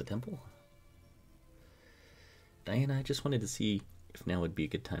something of the temple? Diana, I just wanted to see if now would be a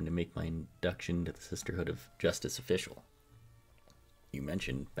good time to make my induction to the Sisterhood of Justice official. You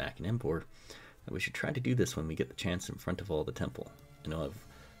mentioned, back in Empor, that we should try to do this when we get the chance in front of all the temple. I know I've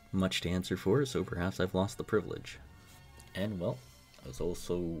much to answer for, so perhaps I've lost the privilege. And, well, I was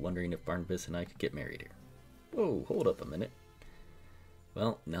also wondering if Barnabas and I could get married here. Whoa, hold up a minute.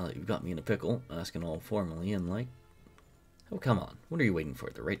 Well, now that you've got me in a pickle, asking all formally and like... Oh, come on, what are you waiting for?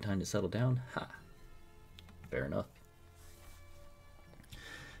 The right time to settle down? Ha! Fair enough.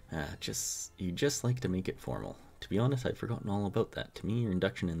 You just like to make it formal. To be honest, I'd forgotten all about that. To me, your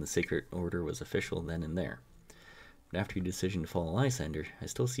induction in the Sacred Order was official then and there. But after your decision to follow Lysander, I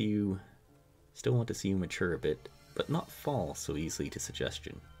still want to see you mature a bit, but not fall so easily to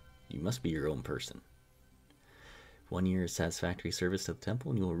suggestion. You must be your own person. 1 year of satisfactory service to the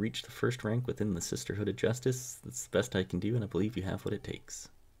temple, and you will reach the first rank within the Sisterhood of Justice. That's the best I can do, and I believe you have what it takes.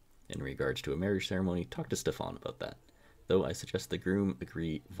 In regards to a marriage ceremony, talk to Stefan about that. Though I suggest the groom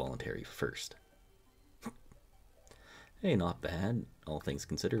agree voluntary first. Hey, not bad. All things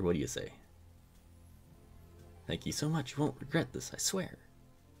considered, what do you say? Thank you so much. You won't regret this, I swear.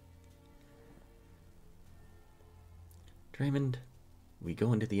 Draemond, we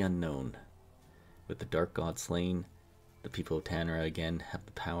go into the unknown. With the dark god slain, the people of Tanra again have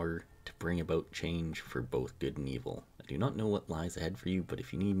the power to bring about change for both good and evil. I do not know what lies ahead for you, but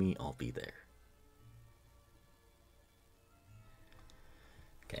if you need me, I'll be there.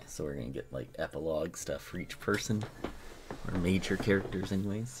 Okay, so we're gonna get like epilogue stuff for each person, or major characters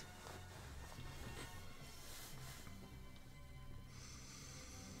anyways.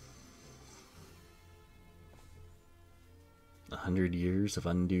 "A 100 years of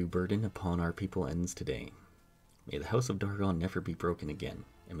undue burden upon our people ends today. May the house of Dargon never be broken again,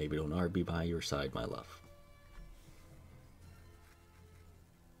 and may Donar be by your side, my love."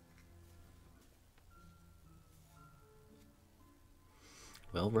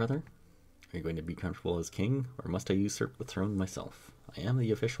 Well, brother, are you going to be comfortable as king, or must I usurp the throne myself? I am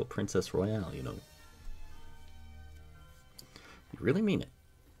the official Princess Royale, you know. You really mean it?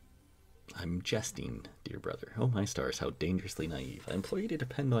 I'm jesting, dear brother. Oh my stars, how dangerously naive. I implore you to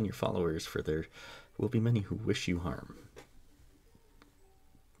depend on your followers, for there will be many who wish you harm.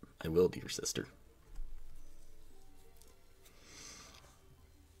 I will, dear sister.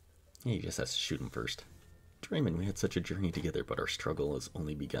 Yeah, you just have to shoot him first. Draemond, we had such a journey together, but our struggle has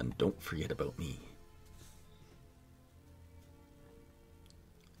only begun. Don't forget about me.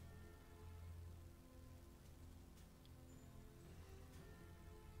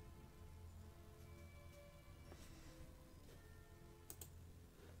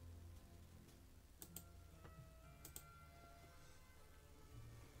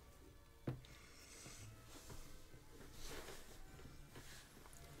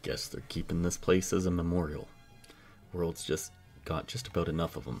 Guess they're keeping this place as a memorial. World's just got just about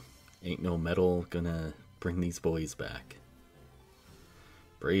enough of them. Ain't no medal gonna bring these boys back.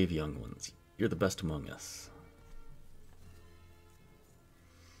 Brave young ones, you're the best among us.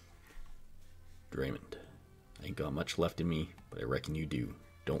 Draemond, I ain't got much left in me, but I reckon you do.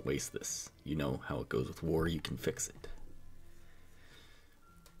 Don't waste this. You know how it goes with war, you can fix it.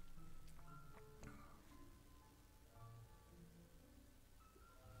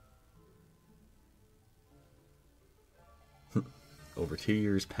 Over 2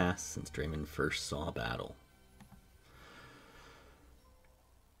 years passed since Draemond first saw battle.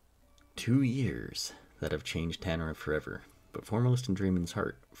 2 years that have changed Tanareth forever, but foremost in Draemond's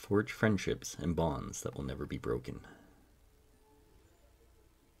heart, forged friendships and bonds that will never be broken.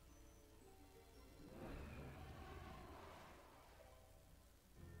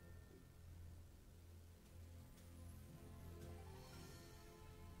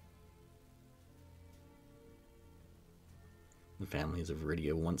 The families of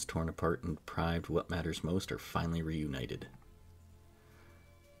Rydia, once torn apart and deprived of what matters most, are finally reunited.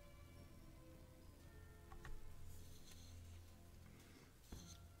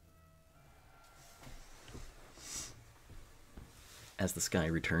 As the sky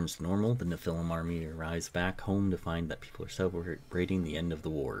returns to normal, the Nephilim army arrives back home to find that people are celebrating the end of the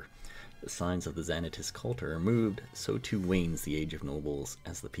war. The signs of the Xanatus cult are removed, so too wanes the age of nobles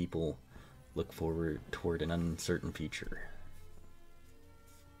as the people look forward toward an uncertain future.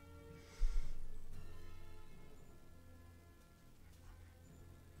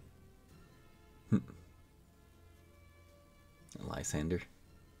 Lysander.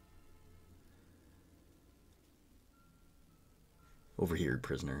 Over here,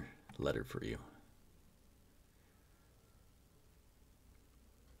 prisoner. Letter for you.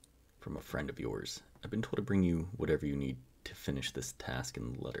 From a friend of yours. I've been told to bring you whatever you need to finish this task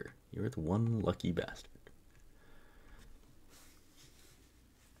in the letter. You're the one lucky bastard.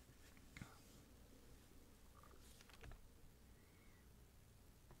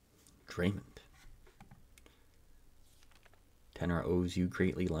 Draemond. Tanareth owes you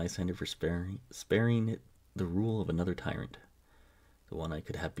greatly, Lysander, for sparing it the rule of another tyrant, the one I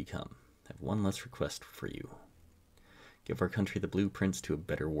could have become. I have one less request for you. Give our country the blueprints to a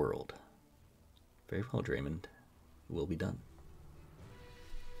better world. Very well, Draemond. It will be done.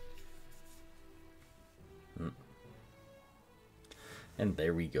 And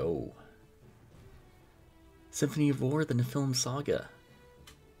there we go. Symphony of War, the Nephilim Saga.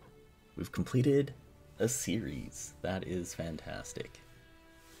 We've completed a series. That is fantastic.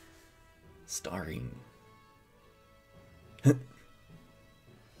 Starring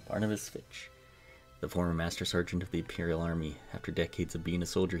Barnabas Fitch, the former Master Sergeant of the Imperial Army. After decades of being a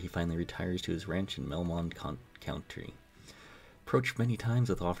soldier, he finally retires to his ranch in Melmond County. Approached many times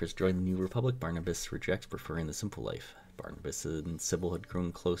with offers to join the New Republic, Barnabas rejects, preferring the simple life. Barnabas and Sybil had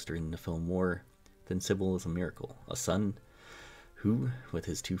grown close during the Nephilim War. Then Sybil is a miracle, a son who, with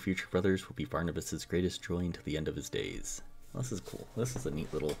his 2 future brothers, will be Barnabas's greatest joy until the end of his days. Well, this is cool. This is a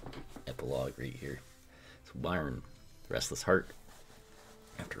neat little epilogue right here. So Byron, the restless heart,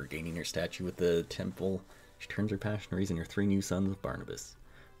 after regaining her statue with the temple, she turns her passion raising her 3 new sons with Barnabas.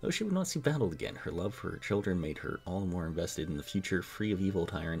 Though she would not see battle again, her love for her children made her all the more invested in the future, free of evil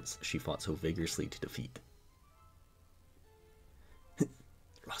tyrants she fought so vigorously to defeat.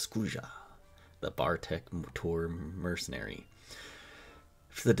 Raskuja, the Bartek Motor mercenary.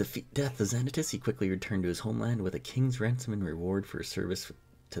 After the death of Xanatus, he quickly returned to his homeland with a king's ransom in reward for his service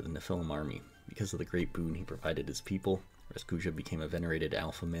to the Nephilim army. Because of the great boon he provided his people, Raskuja became a venerated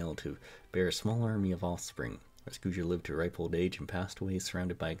alpha male to bear a small army of offspring. Raskuja lived to a ripe old age and passed away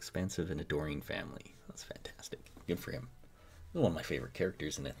surrounded by an expansive and adoring family. That's fantastic. Good for him. He was one of my favorite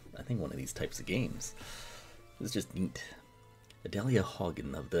characters in I think one of these types of games. It was just neat. Adelia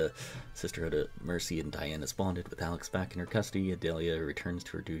Hagen of the Sisterhood of Mercy and Diana's bonded with Alex back in her custody. Adelia returns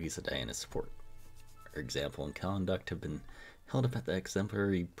to her duties at Diana's support. Her example and conduct have been held up at the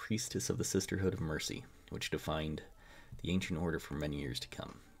exemplary priestess of the Sisterhood of Mercy, which defined the ancient order for many years to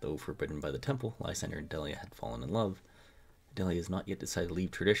come. Though forbidden by the temple, Lysander and Adelia had fallen in love. Adelia has not yet decided to leave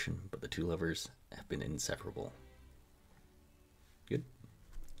tradition, but the 2 lovers have been inseparable. Good.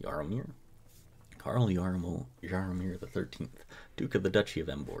 Jaromir. Karl Jaromir XIII, Duke of the Duchy of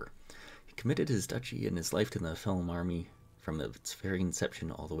Embor. He committed his duchy and his life to the Nephilim army from its very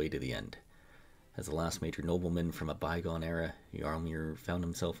inception all the way to the end. As the last major nobleman from a bygone era, Jaromir found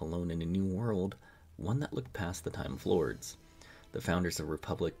himself alone in a new world, one that looked past the time of lords. The founders of the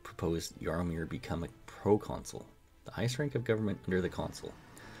Republic proposed Jaromir become a proconsul, the highest rank of government under the consul,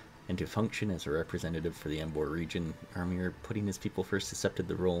 and to function as a representative for the Embor region. Jaromir, putting his people first, accepted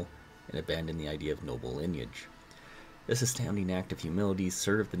the role and abandoned the idea of noble lineage. This astounding act of humility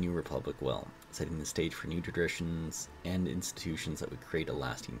served the new republic well, setting the stage for new traditions and institutions that would create a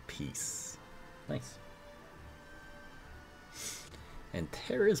lasting peace. Nice. And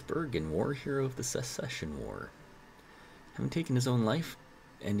Teres Bergen, war hero of the Secession War. Having taken his own life,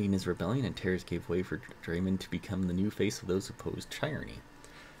 ending his rebellion, and Teres gave way for Draemond to become the new face of those who opposed tyranny.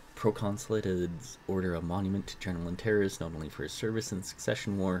 Proconsulate had ordered a monument to General Teres, not only for his service in the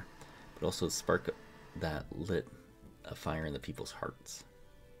Succession War, but also the spark that lit a fire in the people's hearts.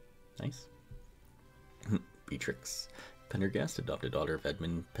 Nice. Beatrix Pendergast, adopted daughter of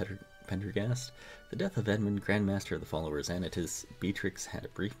Edmund Pendergast. The death of Edmund, Grand Master of the followers Anatis, Beatrix had a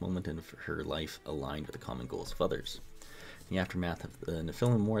brief moment in her life aligned with the common goals of others. In the aftermath of the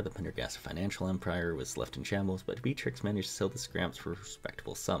Nephilim War, the Pendergast financial empire was left in shambles, but Beatrix managed to sell the scraps for a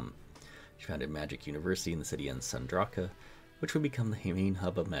respectable sum. She founded Magic University in the city of Sandraka, which would become the main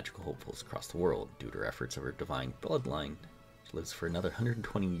hub of magical hopefuls across the world. Due to her efforts of her divine bloodline, she lives for another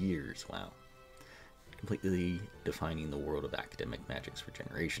 120 years, wow, completely defining the world of academic magics for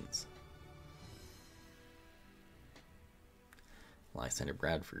generations. Lysander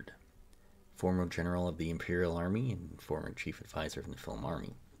Bradford, former general of the Imperial Army and former chief advisor of the Nephilim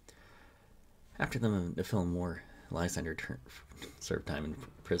Army. After the Nephilim War, Lysander served time in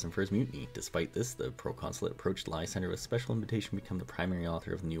prison for his mutiny. Despite this, the proconsulate approached Lysander with a special invitation to become the primary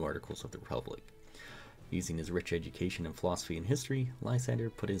author of the new articles of the Republic. Using his rich education in philosophy and history, Lysander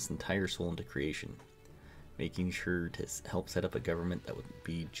put his entire soul into creation, making sure to help set up a government that would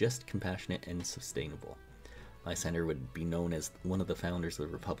be just, compassionate, and sustainable. Lysander would be known as one of the founders of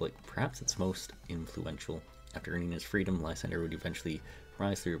the Republic, perhaps its most influential. After earning his freedom, Lysander would eventually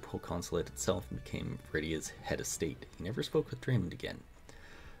rise through the proconsulate itself and became Viridia's head of state. He never spoke with Draemond again.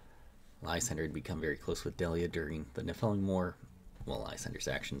 Lysander had become very close with Delia during the Nephilim War. While Lysander's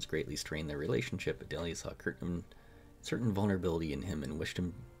actions greatly strained their relationship, but Delia saw a certain vulnerability in him and wished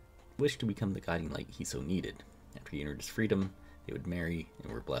to become the guiding light he so needed. After he earned his freedom, they would marry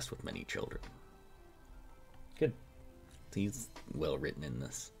and were blessed with many children. Good. He's well written in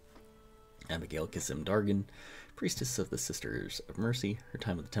this. Abigail Kasim Dargan, priestess of the Sisters of Mercy. Her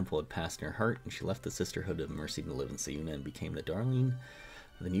time at the temple had passed in her heart, and she left the Sisterhood of Mercy to live in Sayuna and became the darling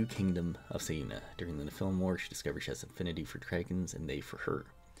of the new kingdom of Sayuna. During the Nephilim War, she discovered she has affinity for dragons, and they for her.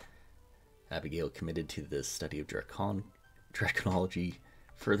 Abigail committed to the study of draconology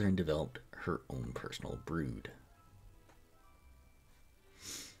further and developed her own personal brood.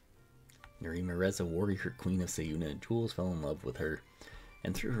 Nerima Reza, warrior queen of Sayuna, Jules fell in love with her,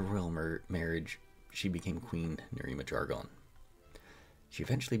 and through her royal marriage, she became Queen Nerima Jargon. She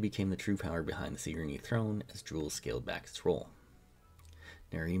eventually became the true power behind the Sayuni throne as Jules scaled back its role.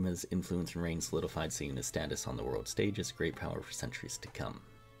 Nerima's influence and reign solidified Sayuna's status on the world stage as a great power for centuries to come.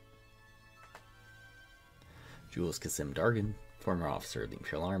 Jules Kasim Dargan, former officer of the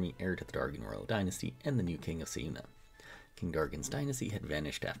Imperial Army, heir to the Dargan royal dynasty, and the new king of Sayuna. King Dargan's dynasty had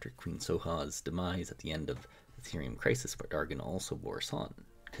vanished after Queen Soha's demise at the end of the Therium Crisis, but Dargan also bore a son,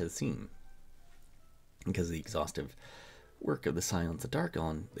 Kasim. Because of the exhaustive work of the Scions of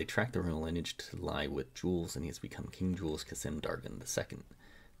Dargon, they tracked the royal lineage to lie with Jules, and he has become King Jules Kasim Dargan II.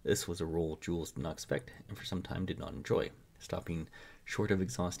 This was a role Jules did not expect, and for some time did not enjoy. Stopping short of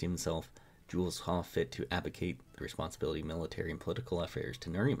exhausting himself, Jules saw fit to abdicate the responsibility of military and political affairs to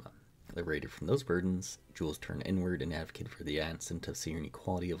Nerima. Liberated from those burdens, Jules turned inward and advocated for the ascent of Sayuni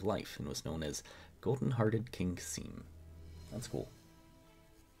quality of life, and was known as Golden-Hearted King Kasim. That's cool.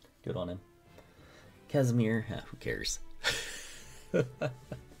 Good on him. Casimir, who cares?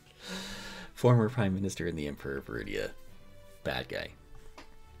 Former Prime Minister and the Emperor of Viridia. Bad guy.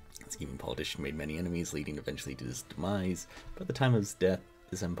 Scheming politician made many enemies, leading eventually to his demise. By the time of his death,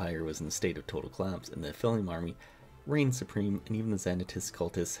 his empire was in a state of total collapse, and the Nephilim army reigned supreme, and even the Xanatus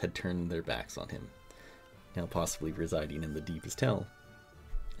cultists had turned their backs on him. Now possibly residing in the deepest hell,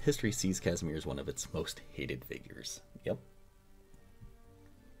 history sees Casimir as one of its most hated figures. Yep.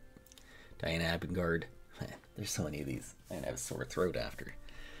 Diana Abengard. There's so many of these. I'm gonna have a sore throat after.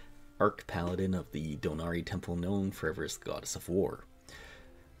 Arch-Paladin of the Donari Temple, known forever as the Goddess of War.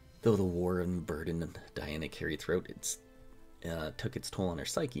 Though the war and burden Diana carried throughout took its toll on her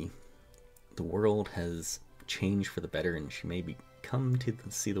psyche, The world has changed for the better, and she may come to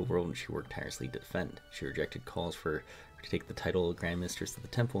see the world she worked tirelessly to defend. She rejected calls for her to take the title of Grand Mistress of the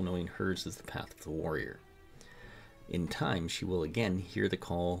Temple, knowing hers is the path of the warrior. In time, she will again hear the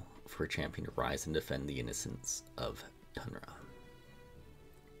call for a champion to rise and defend the innocence of Tunra.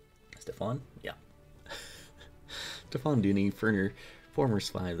 Stefan? Yeah. Stefan Dooney, former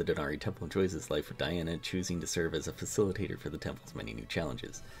spy of the Donari Temple, enjoys his life with Diana, choosing to serve as a facilitator for the Temple's many new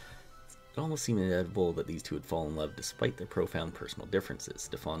challenges. It almost seemed inevitable that these two would fall in love despite their profound personal differences.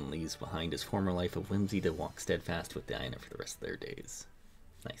 Stefan leaves behind his former life of whimsy to walk steadfast with Diana for the rest of their days.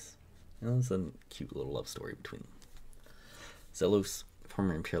 Nice. That was a cute little love story between them. Zelos,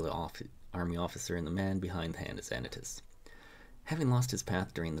 former Imperial Army officer and the man behind the hand is Xanatus. Having lost his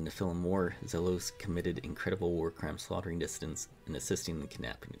path during the Nephilim War, Zelos committed incredible war crimes, slaughtering dissidents and assisting in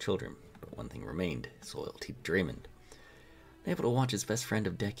kidnapping of children. But one thing remained: his loyalty to Draemond. Unable to watch his best friend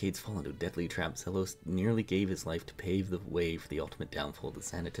of decades fall into a deadly trap, Zelos nearly gave his life to pave the way for the ultimate downfall of the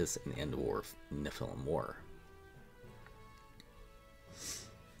Xanatus and the end of Nephilim War.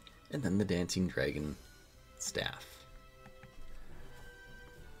 And then the dancing dragon staff.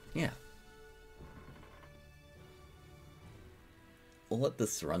 Yeah. We'll let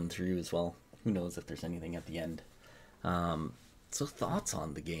this run through as well. Who knows if there's anything at the end. So thoughts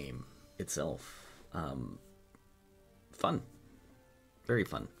on the game itself. Fun. Very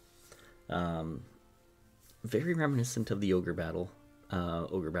fun. Very reminiscent of the Ogre Battle.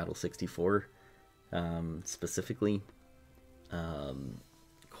 Ogre Battle 64. Specifically.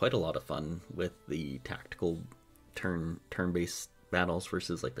 Quite a lot of fun with the tactical turn-based battles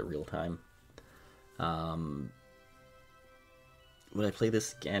versus like the real time. Would I play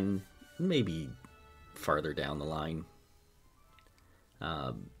this again? Maybe farther down the line.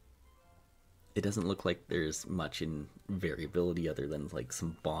 It doesn't look like there's much in variability other than like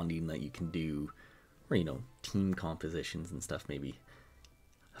some bonding that you can do, or team compositions and stuff. Maybe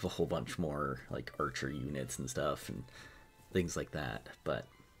have a whole bunch more like archer units and stuff and things like that. But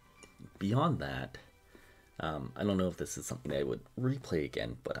beyond that, I don't know if this is something I would replay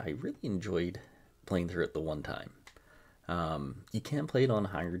again, but I really enjoyed playing through it the one time. You can play it on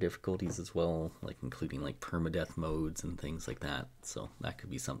higher difficulties as well, like including like permadeath modes and things like that, so that could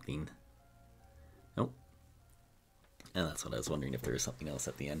be something. Nope. And that's what I was wondering, if there was something else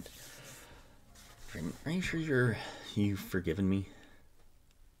at the end. Are you sure you've forgiven me?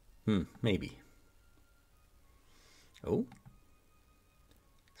 Maybe. Oh?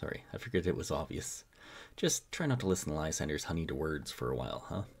 Sorry, I figured it was obvious. Just try not to listen to Lysander's honeyed words for a while,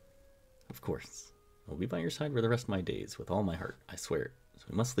 huh? Of course. I'll be by your side for the rest of my days, with all my heart, I swear. So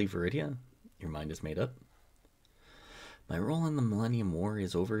we must leave Viridia? Your mind is made up? My role in the Millennium War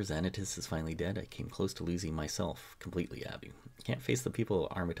is over. Xanatus is finally dead. I came close to losing myself completely, Abby. I can't face the people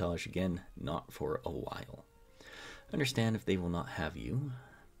of Armitage again, not for a while. Understand if they will not have you,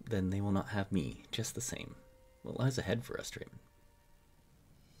 then they will not have me, just the same. What lies ahead for us, Draemond?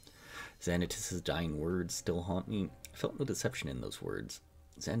 Xanatus' dying words still haunt me. I felt no deception in those words.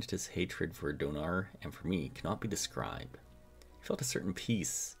 Xanatus' hatred for Donar and for me cannot be described. He felt a certain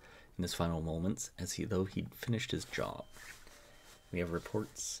peace in his final moments, as though he'd finished his job. We have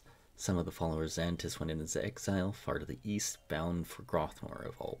reports some of the followers of Xanatus went into exile far to the east, bound for Grothnor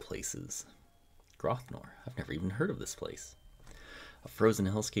of all places. Grothnor? I've never even heard of this place. A frozen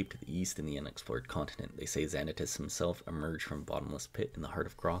hellscape to the east in the unexplored continent. They say Xanatus himself emerged from a bottomless pit in the heart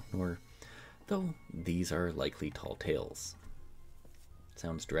of Grothnor, though these are likely tall tales.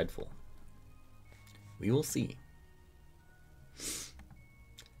 Sounds dreadful. We will see.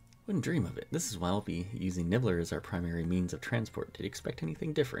 Wouldn't dream of it. This is why I'll be using Nibbler as our primary means of transport. Did you expect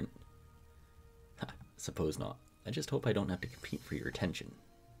anything different? Ha, suppose not. I just hope I don't have to compete for your attention.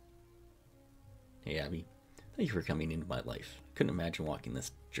 Hey, Abby. Thank you for coming into my life. Couldn't imagine walking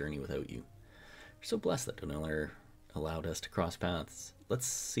this journey without you. We're so blessed that Donella allowed us to cross paths. Let's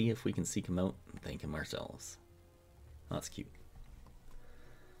see if we can seek him out and thank him ourselves. Oh, that's cute.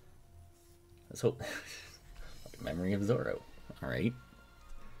 Let's hope. Memory of Zorro. Alright.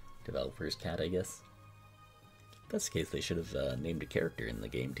 Developer's cat, I guess. If that's the case, they should have named a character in the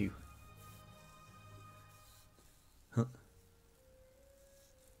game, too. Huh.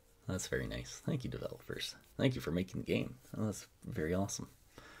 That's very nice. Thank you, developers. Thank you for making the game. Oh, that's very awesome.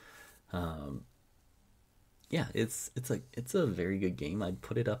 Yeah, it's a very good game. I'd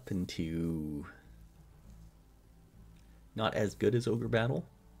put it up into not as good as Ogre Battle,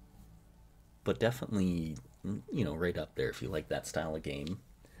 but definitely, right up there if you like that style of game.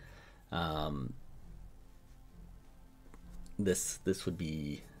 This would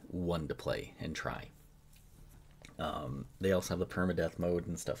be one to play and try. They also have the permadeath mode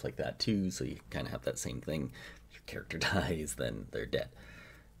and stuff like that too, so you kind of have that same thing. If your character dies, then they're dead.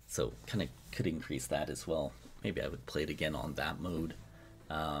 So kind of could increase that as well. Maybe I would play it again on that mode.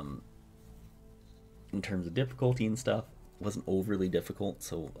 In terms of difficulty and stuff, it wasn't overly difficult,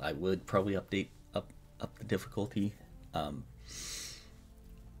 so I would probably up the difficulty.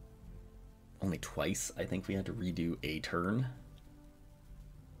 Only twice I think we had to redo a turn,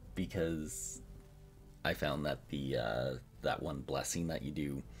 because I found that the that one blessing that you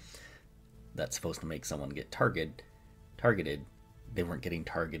do that's supposed to make someone get targeted, they weren't getting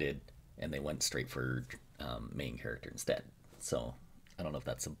targeted and they went straight for main character instead. So I don't know if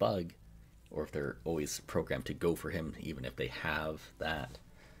that's a bug or if they're always programmed to go for him even if they have that,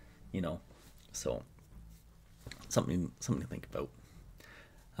 you know. So something to think about.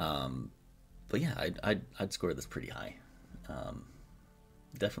 But yeah, I'd score this pretty high.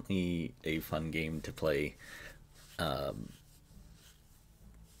 Definitely a fun game to play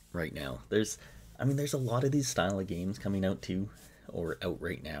right now. There's a lot of these style of games coming out too, or out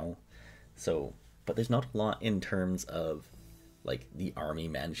right now. So, but there's not a lot in terms of like the army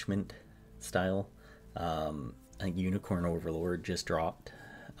management style. I think Unicorn Overlord just dropped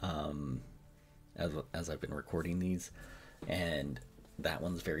as I've been recording these, and that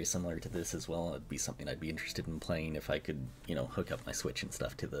one's very similar to this as well. It'd be something I'd be interested in playing if I could, you know, hook up my Switch and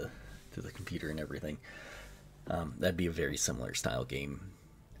stuff to the computer and everything. That'd be a very similar style game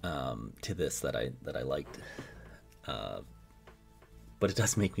to this that I liked. But it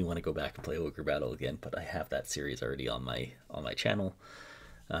does make me want to go back and play Ogre Battle again. But I have that series already on my channel.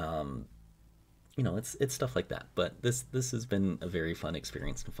 You know, it's stuff like that. But this has been a very fun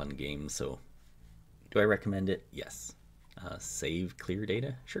experience and fun game. So, do I recommend it? Yes. Save clear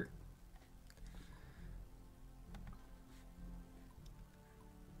data? Sure.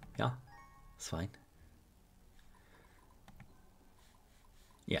 Yeah, it's fine.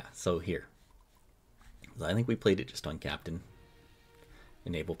 Yeah, so here. I think we played it just on Captain.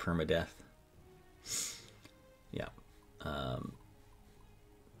 Enable permadeath. Yeah.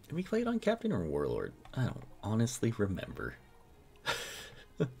 Did we play it on Captain or Warlord? I don't honestly remember.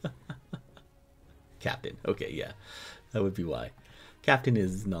 Captain. Okay, yeah. That would be why. Captain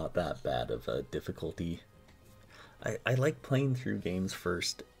is not that bad of a difficulty. I like playing through games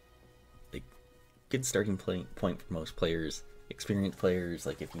first. Like, good starting point for most players. Experienced players,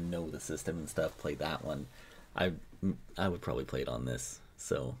 like if you know the system and stuff, play that one. I would probably play it on this.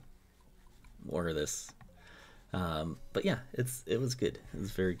 So, or this. But yeah, it was good. It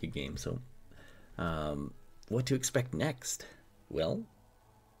was a very good game. So, what to expect next? Well,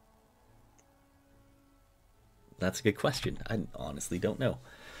 that's a good question. I honestly don't know.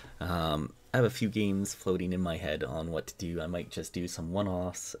 I have a few games floating in my head on what to do. I might just do some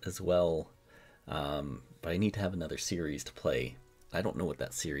one-offs as well. But I need to have another series to play. I don't know what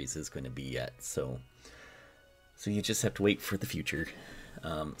that series is going to be yet. So you just have to wait for the future.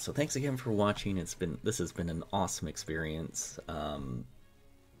 So thanks again for watching. This has been an awesome experience. I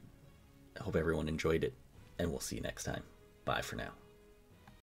hope everyone enjoyed it, and we'll see you next time. Bye for now.